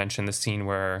know, we mentioned the scene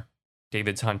where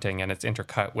David's hunting and it's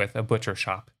intercut with a butcher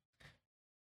shop.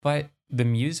 But the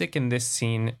music in this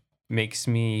scene makes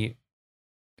me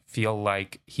feel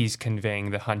like he's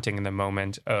conveying the hunting in the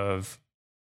moment of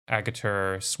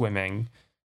Agater swimming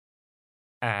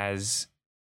as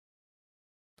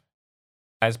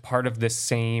part of the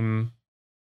same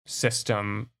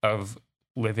system of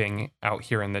living out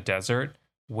here in the desert,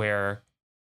 where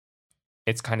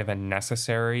it's kind of a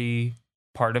necessary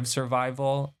part of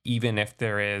survival, even if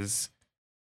there is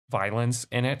violence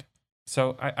in it.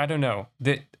 So I don't know.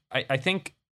 I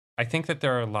think that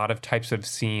there are a lot of types of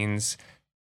scenes,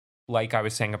 like I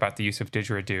was saying about the use of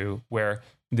didgeridoo, where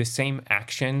the same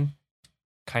action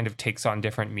kind of takes on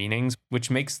different meanings, which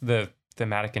makes the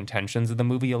thematic intentions of the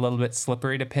movie a little bit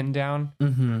slippery to pin down.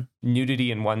 Nudity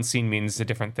in one scene means a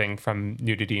different thing from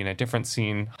nudity in a different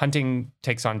scene. Hunting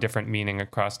takes on different meaning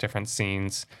across different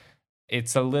scenes.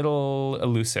 It's a little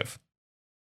elusive.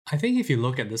 I think if you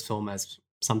look at this film as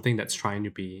something that's trying to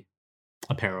be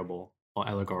a parable or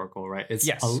allegorical, right? It's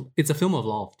a film of a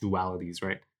lot of dualities,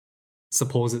 right?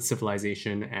 Supposed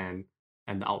civilization and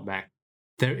the outback.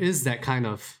 There is that kind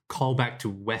of callback to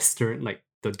Western, like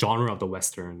the genre of the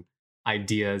Western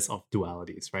ideas of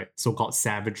dualities, right? So-called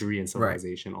savagery and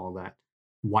civilization, all that,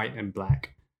 white and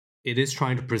black. It is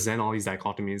trying to present all these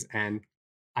dichotomies, and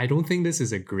I don't think this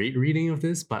is a great reading of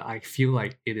this, but I feel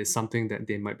like it is something that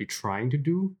they might be trying to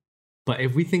do. But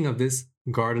if we think of this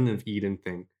Garden of Eden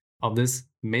thing, of this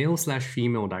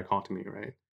male/female dichotomy,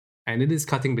 right? And it is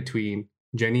cutting between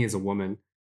Jenny as a woman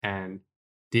and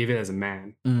David as a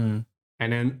man. Mm.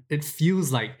 And then it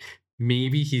feels like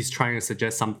maybe he's trying to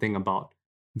suggest something about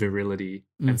virility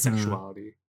and Mhm.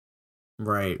 sexuality.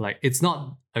 Right. Like, it's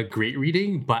not a great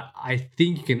reading, but I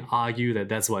think you can argue that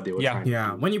that's what they were Yeah. trying to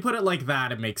Yeah. do. When you put it like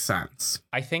that, it makes sense.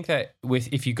 I think that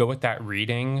if you go with that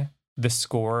reading, the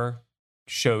score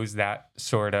shows that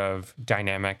sort of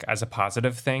dynamic as a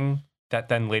positive thing that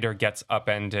then later gets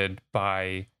upended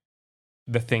by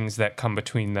the things that come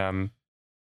between them,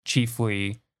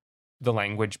 chiefly the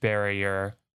language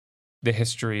barrier, the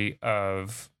history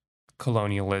of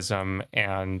colonialism,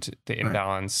 and the Right.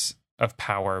 imbalance of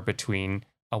power between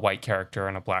a white character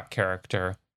and a black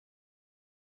character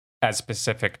as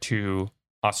specific to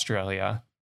Australia.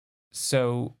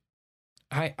 So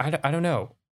I don't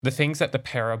know. The things that the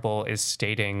parable is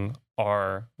stating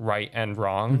are right and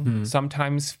wrong. Mhm.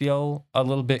 Sometimes feel a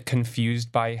little bit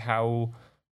confused by how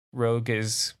Rogue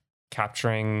is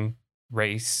capturing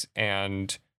race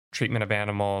and treatment of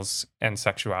animals and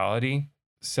sexuality.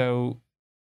 So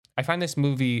I find this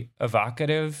movie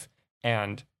evocative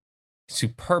and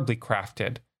superbly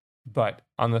crafted, but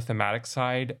on the thematic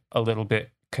side, a little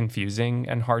bit confusing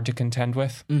and hard to contend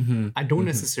with. Mm-hmm. I don't Mhm.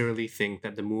 necessarily think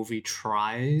that the movie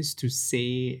tries to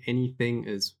say anything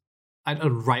is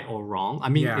right or wrong. I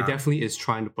mean, Yeah. it definitely is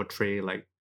trying to portray like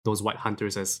those white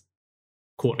hunters as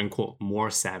quote unquote more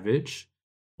savage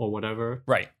or whatever.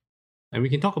 Right. And we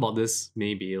can talk about this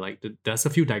maybe. Like, there's a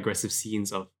few digressive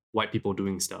scenes of white people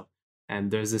doing stuff. And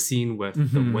there's a scene with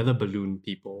the Mhm. weather balloon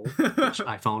people, which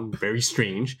I found very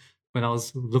strange. When I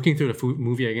was looking through the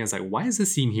movie again, it's like, why is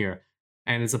this scene here?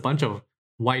 And it's a bunch of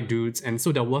white dudes. And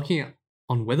so they're working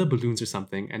on weather balloons or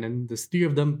something. And then there's three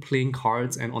of them playing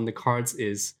cards. And on the cards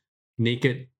is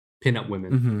naked pinup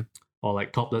women Mm-hmm. or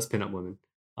like topless pinup women.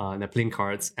 And they're playing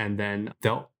cards. And then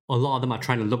a lot of them are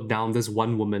trying to look down this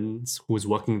one woman's who's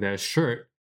working their shirt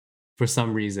for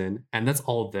some reason. And that's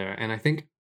all there. And I think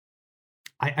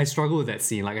I struggle with that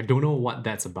scene. Like, I don't know what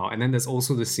that's about. And then there's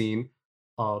also the scene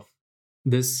of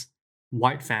this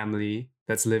white family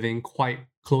that's living quite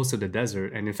close to the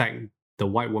desert. And in fact, the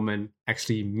white woman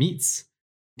actually meets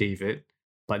David,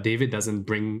 but David doesn't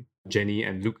bring Jenny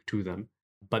and Luke to them.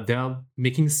 But they're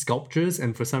making sculptures,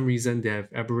 and for some reason, they have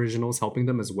Aboriginals helping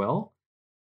them as well.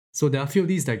 So there are a few of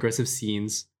these digressive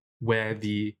scenes where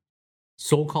the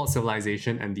so-called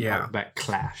civilization and the Yeah. outback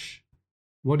clash.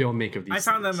 What do y'all make of these? I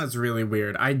found them things? as really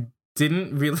weird. I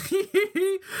didn't really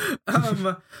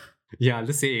Yeah,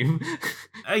 the same.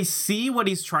 I see what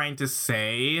he's trying to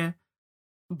say,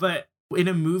 but in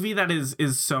a movie that is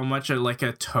so much like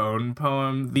a tone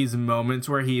poem, these moments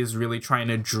where he is really trying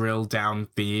to drill down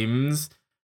themes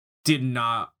did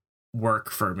not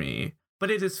work for me. But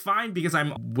it is fine because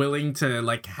I'm willing to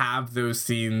like have those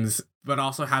scenes, but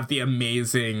also have the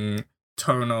amazing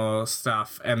tonal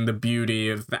stuff and the beauty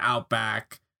of the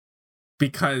outback,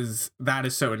 because that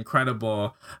is so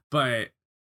incredible. But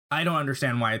I don't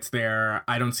understand why it's there.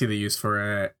 I don't see the use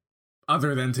for it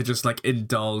other than to just like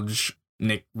indulge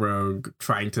Nick Rogue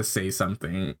trying to say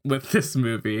something with this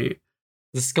movie.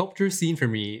 The sculpture scene for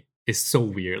me is so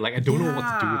weird. Like, I don't know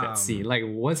what to do with Yeah. that scene. Like,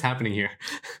 what's happening here?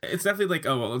 It's definitely like,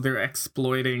 oh well, they're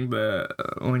exploiting the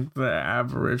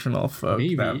Aboriginal folk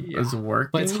Maybe, that yeah. is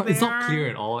working. But it's not there. clear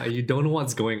at all, and you don't know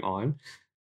what's going on.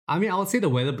 I mean, I would say the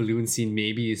weather balloon scene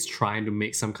maybe is trying to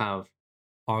make some kind of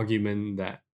argument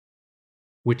that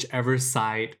whichever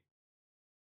side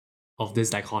of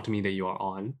this dichotomy that you are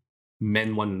on,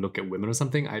 men want to look at women or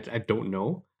something. I don't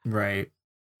know. Right.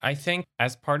 I think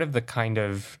as part of the kind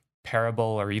of parable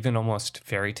or even almost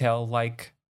fairy tale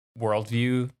like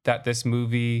worldview that this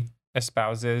movie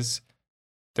espouses,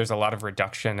 there's a lot of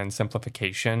reduction and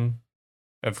simplification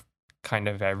of kind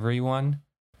of everyone.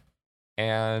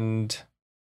 And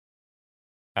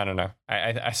I don't know.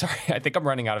 I sorry, I think I'm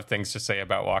running out of things to say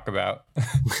about Walkabout.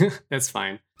 That's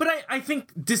fine. But I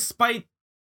think despite,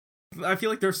 I feel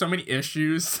like there's so many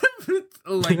issues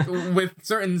like with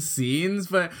certain scenes,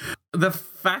 but the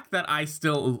fact that I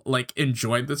still like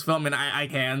enjoyed this film, and I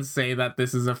can say that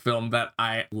this is a film that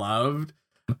I loved,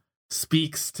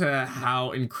 speaks to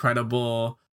how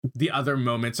incredible the other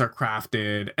moments are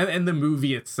crafted, and the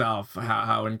movie itself,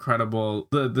 how incredible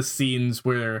the scenes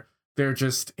where they're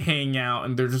just hanging out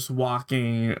and they're just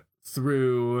walking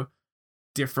through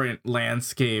different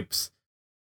landscapes,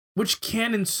 which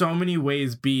can in so many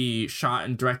ways be shot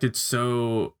and directed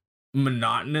so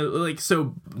monotonous, like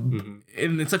so Mhm.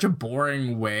 in such a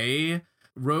boring way.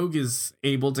 Rogue is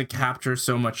able to capture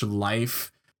so much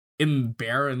life in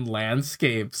barren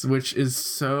landscapes, which is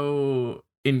so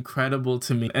incredible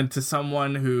to me. And to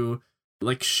someone who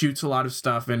like shoots a lot of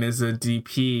stuff and is a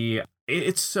DP,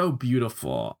 it's so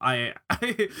beautiful.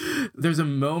 There's a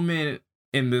moment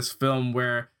in this film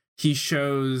where he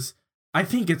shows, I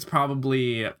think it's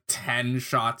probably 10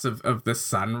 shots of the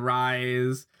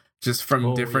sunrise just from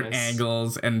Oh, different yes.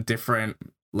 angles and different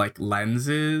like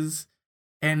lenses,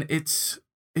 and it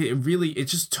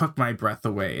just took my breath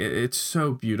away. It's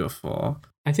so beautiful.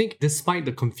 I think despite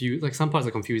the like some parts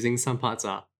are confusing, some parts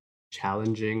are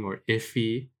challenging or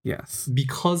iffy Yes.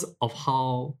 because of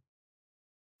how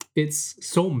it's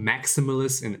so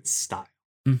maximalist in its style,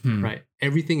 Mm-hmm. right?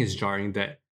 Everything is jarring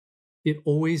that it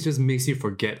always just makes you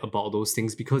forget about those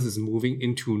things because it's moving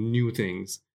into new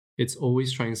things. It's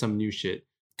always trying some new shit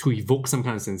to evoke some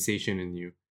kind of sensation in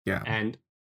you. Yeah. And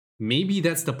maybe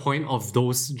that's the point of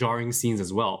those jarring scenes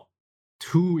as well,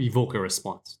 to evoke a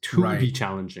response, to be Right.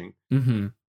 challenging. Mm-hmm.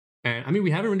 And I mean,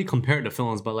 we haven't really compared the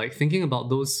films, but like thinking about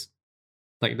those,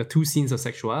 like the two scenes of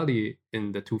sexuality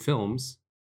in the two films,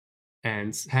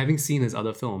 and having seen his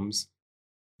other films,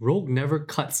 Rogue never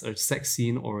cuts a sex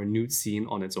scene or a nude scene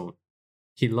on its own.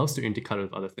 He loves to intercut it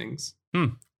with other things.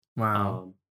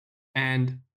 Wow.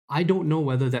 And I don't know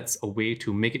whether that's a way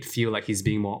to make it feel like he's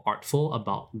being more artful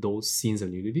about those scenes of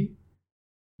nudity,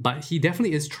 but he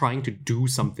definitely is trying to do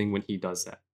something when he does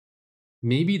that.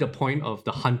 Maybe the point of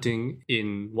the hunting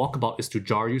in Walkabout is to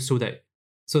jar you so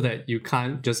that you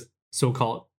can't just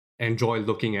so-called enjoy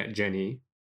looking at Jenny.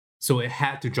 So it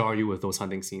had to jar you with those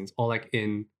hunting scenes. Or like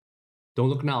in Don't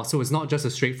Look Now. So it's not just a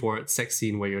straightforward sex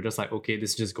scene where you're just like, okay,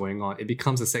 this is just going on. It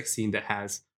becomes a sex scene that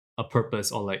has a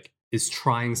purpose or like is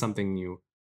trying something new.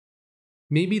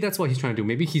 Maybe that's what he's trying to do.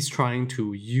 Maybe he's trying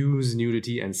to use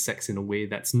nudity and sex in a way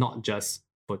that's not just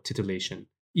for titillation,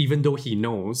 even though he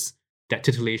knows that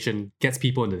titillation gets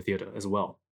people in the theater as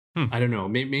well. I don't know.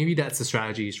 Maybe that's the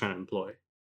strategy he's trying to employ.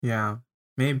 Yeah.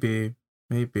 Maybe.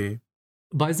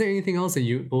 But is there anything else that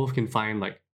you both can find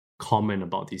like common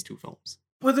about these two films?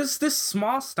 Well, there's this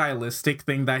small stylistic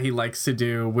thing that he likes to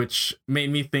do, which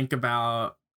made me think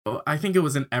about, I think it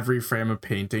was an Every Frame a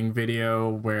Painting video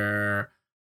where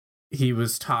he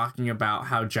was talking about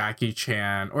how Jackie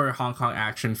Chan or Hong Kong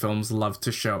action films love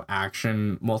to show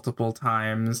action multiple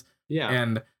times. Yeah.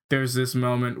 And there's this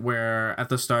moment where at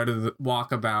the start of the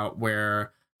Walkabout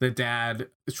where the dad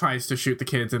tries to shoot the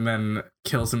kids and then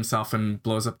kills himself and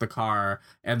blows up the car.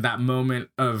 And that moment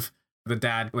of the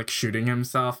dad like shooting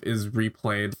himself is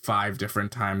replayed 5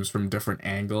 different times from different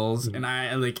angles. Mhm.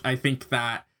 And I think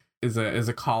that is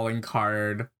a calling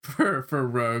card for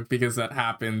Rogue, because that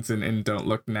happens in Don't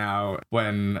Look Now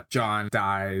when John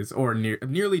dies or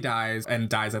nearly dies and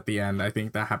dies at the end. I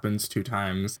think that happens 2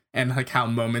 times, and like how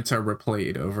moments are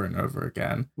replayed over and over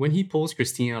again. When he pulls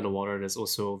Christine out of the water, there's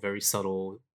also very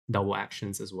subtle double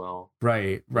actions as well.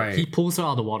 Right. He pulls her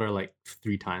out of the water like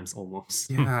 3 times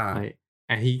almost. Yeah. Right.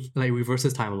 And he like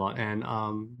reverses time a lot. And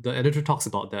the editor talks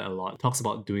about that a lot. Talks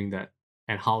about doing that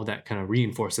and how that kind of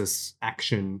reinforces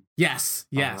action. Yes.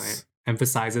 And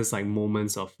emphasizes like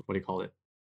moments of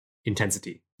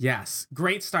intensity. Yes.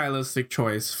 Great stylistic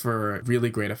choice for really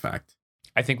great effect.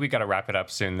 I think we got to wrap it up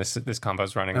soon. This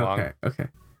combo's running long. Okay.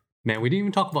 Man, we didn't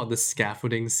even talk about the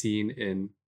scaffolding scene in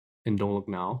Don't Look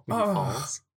Now when he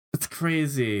falls. It's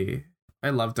crazy. I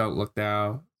love Don't Look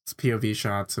Now. It's POV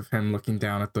shots of him looking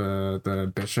down at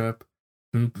the bishop.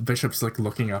 And the bishop's like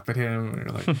looking up at him. And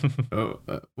you're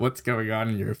like, what's going on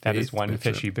in your face? That is one bishop?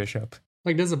 fishy bishop.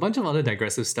 Like, there's a bunch of other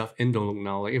digressive stuff in Don't Look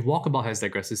Now. Like, if Walkabout has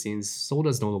digressive scenes, so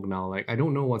does Don't Look Now. Like, I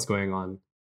don't know what's going on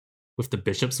with the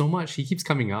bishop so much. He keeps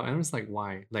coming up, and I'm just like,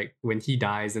 why? Like, when he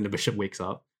dies and the bishop wakes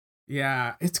up.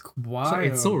 Yeah, it's wild.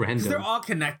 It's so 'Cause random. they're all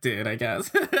connected, I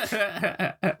guess.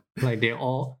 Like, they're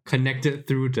all connected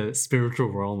through the spiritual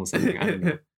realm or something. I don't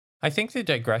know. I think the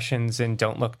digressions in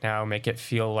Don't Look Now make it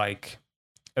feel like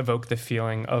evoke the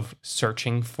feeling of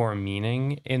searching for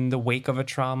meaning in the wake of a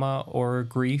trauma or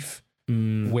grief,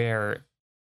 where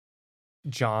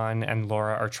John and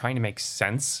Laura are trying to make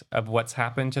sense of what's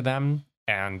happened to them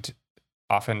and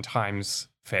oftentimes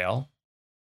fail.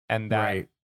 And that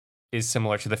is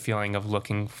similar to the feeling of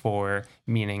looking for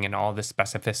meaning in all the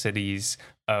specificities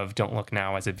of Don't Look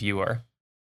Now as a viewer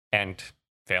and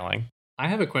failing. I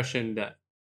have a question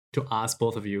to ask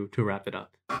both of you to wrap it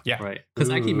up. Yeah. Right. Because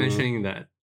I keep Ooh. mentioning that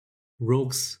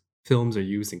Rogue's films are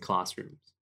used in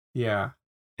classrooms. Yeah.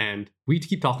 And we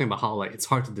keep talking about how like it's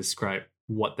hard to describe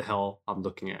what the hell I'm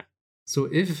looking at. So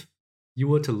if you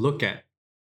were to look at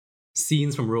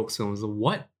scenes from Rogue's films,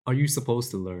 what are you supposed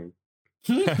to learn?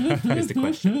 Is the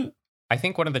question. I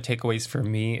think one of the takeaways for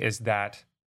me is that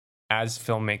as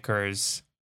filmmakers,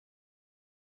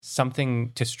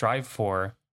 something to strive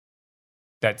for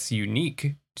that's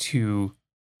unique to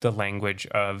the language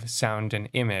of sound and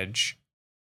image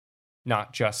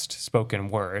not just spoken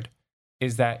word,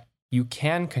 is that you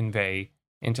can convey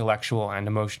intellectual and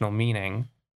emotional meaning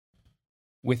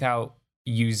without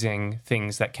using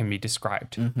things that can be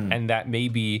described. Mhm. And that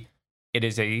maybe it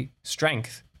is a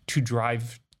strength to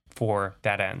drive for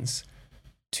that ends,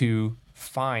 to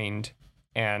find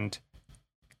and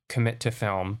commit to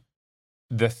film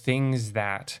the things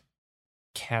that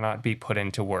cannot be put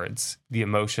into words, the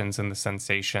emotions and the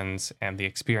sensations and the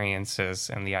experiences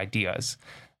and the ideas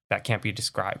that can't be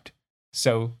described.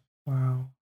 So Wow.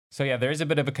 yeah, there is a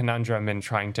bit of a conundrum in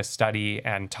trying to study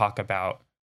and talk about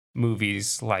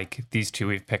movies like these two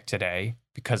we've picked today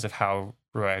because of how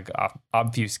Roeg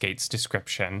obfuscates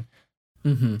description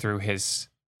Mm-hmm. through his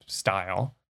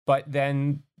style. But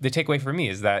then the takeaway for me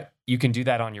is that you can do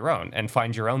that on your own and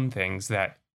find your own things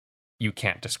that you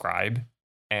can't describe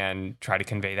and try to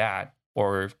convey that,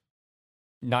 or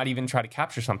not even try to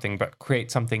capture something, but create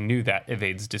something new that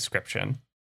evades description.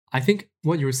 I think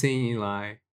what you're saying,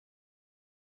 Eli,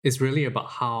 is really about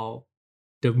how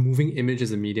the moving image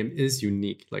as a medium is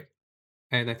unique.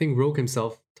 And I think Rogue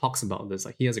himself talks about this.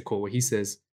 Like, he has a quote where he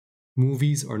says,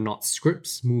 "Movies are not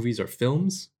scripts. Movies are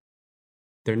films.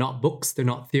 They're not books. They're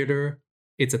not theater.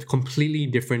 It's a completely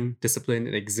different discipline.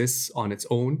 It exists on its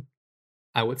own.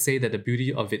 I would say that the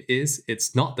beauty of it is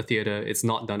it's not the theater. It's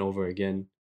not done over again.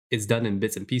 It's done in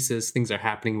bits and pieces. Things are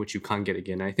happening which you can't get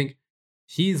again." I think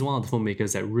he's one of the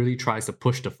filmmakers that really tries to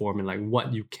push the form and like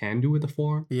what you can do with the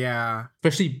form. Yeah.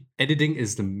 Especially editing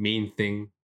is the main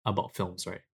thing about films,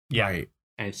 right? Yeah. Right.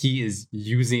 And he is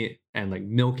using it and like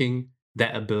milking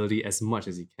that ability as much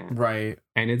as he can. Right.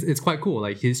 And it's quite cool.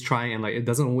 Like, he's trying, and like it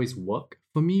doesn't always work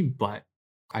for me, but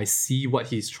I see what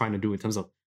he's trying to do in terms of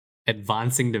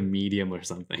advancing the medium or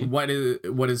something. What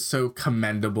is so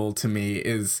commendable to me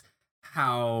is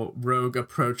how Rogue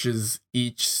approaches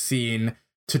each scene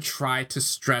to try to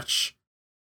stretch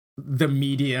the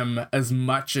medium as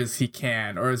much as he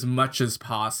can or as much as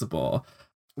possible.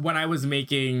 When I was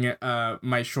making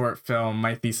my short film,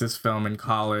 my thesis film in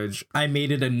college, I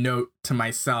made it a note to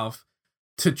myself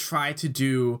to try to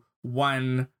do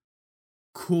one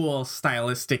cool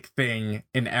stylistic thing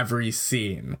in every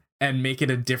scene and make it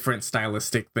a different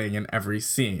stylistic thing in every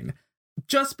scene.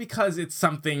 Just because it's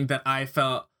something that I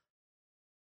felt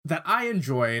that I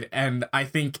enjoyed and I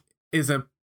think is a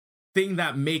thing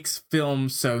that makes film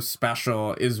so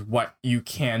special is what you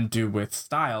can do with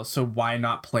style. So why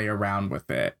not play around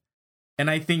with it? And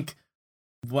I think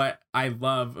what I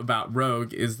love about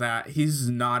Rogue is that he's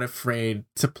not afraid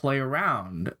to play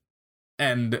around.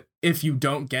 And if you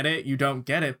don't get it, you don't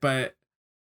get it. But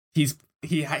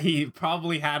he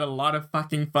probably had a lot of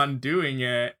fucking fun doing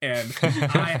it, and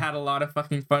I had a lot of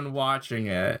fucking fun watching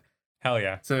it. Hell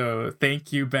yeah. So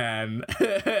thank you, Ben.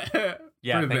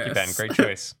 Yeah, thank you, Ben. Great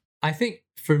choice. I think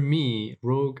for me,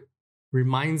 Rogue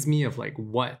reminds me of like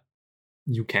what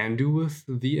you can do with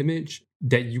the image,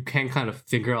 that you can kind of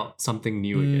figure out something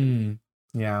new again.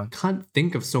 Yeah. Can't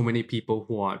think of so many people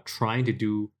who are trying to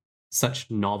do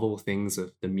such novel things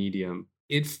with the medium.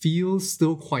 It feels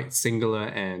still quite singular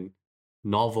and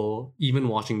novel, even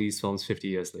watching these films 50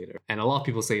 years later. And a lot of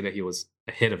people say that he was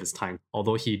ahead of his time,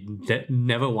 although he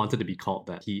never wanted to be called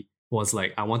that. He was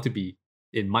like, I want to be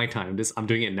in my time. I'm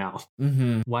doing it now.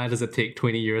 Mm-hmm. Why does it take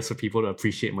 20 years for people to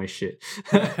appreciate my shit?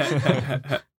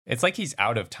 It's like he's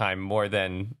out of time more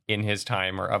than in his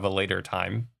time or of a later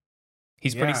time.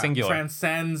 He's pretty singular.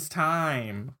 Transcends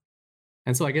time.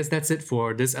 And so I guess that's it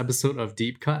for this episode of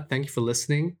Deep Cut. Thank you for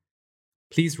listening.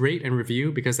 Please rate and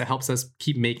review because that helps us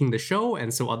keep making the show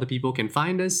and so other people can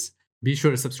find us. Be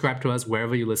sure to subscribe to us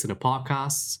wherever you listen to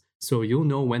podcasts so you'll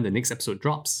know when the next episode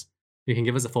drops. You can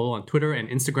give us a follow on Twitter and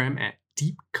Instagram at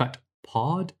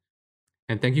DeepCutPod.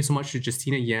 And thank you so much to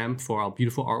Justina Yam for our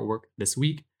beautiful artwork this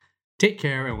week. Take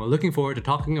care, and we're looking forward to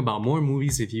talking about more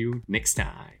movies with you next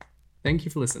time. Thank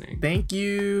you for listening. Thank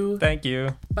you. Thank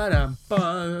you.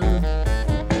 Ba-dum-bum.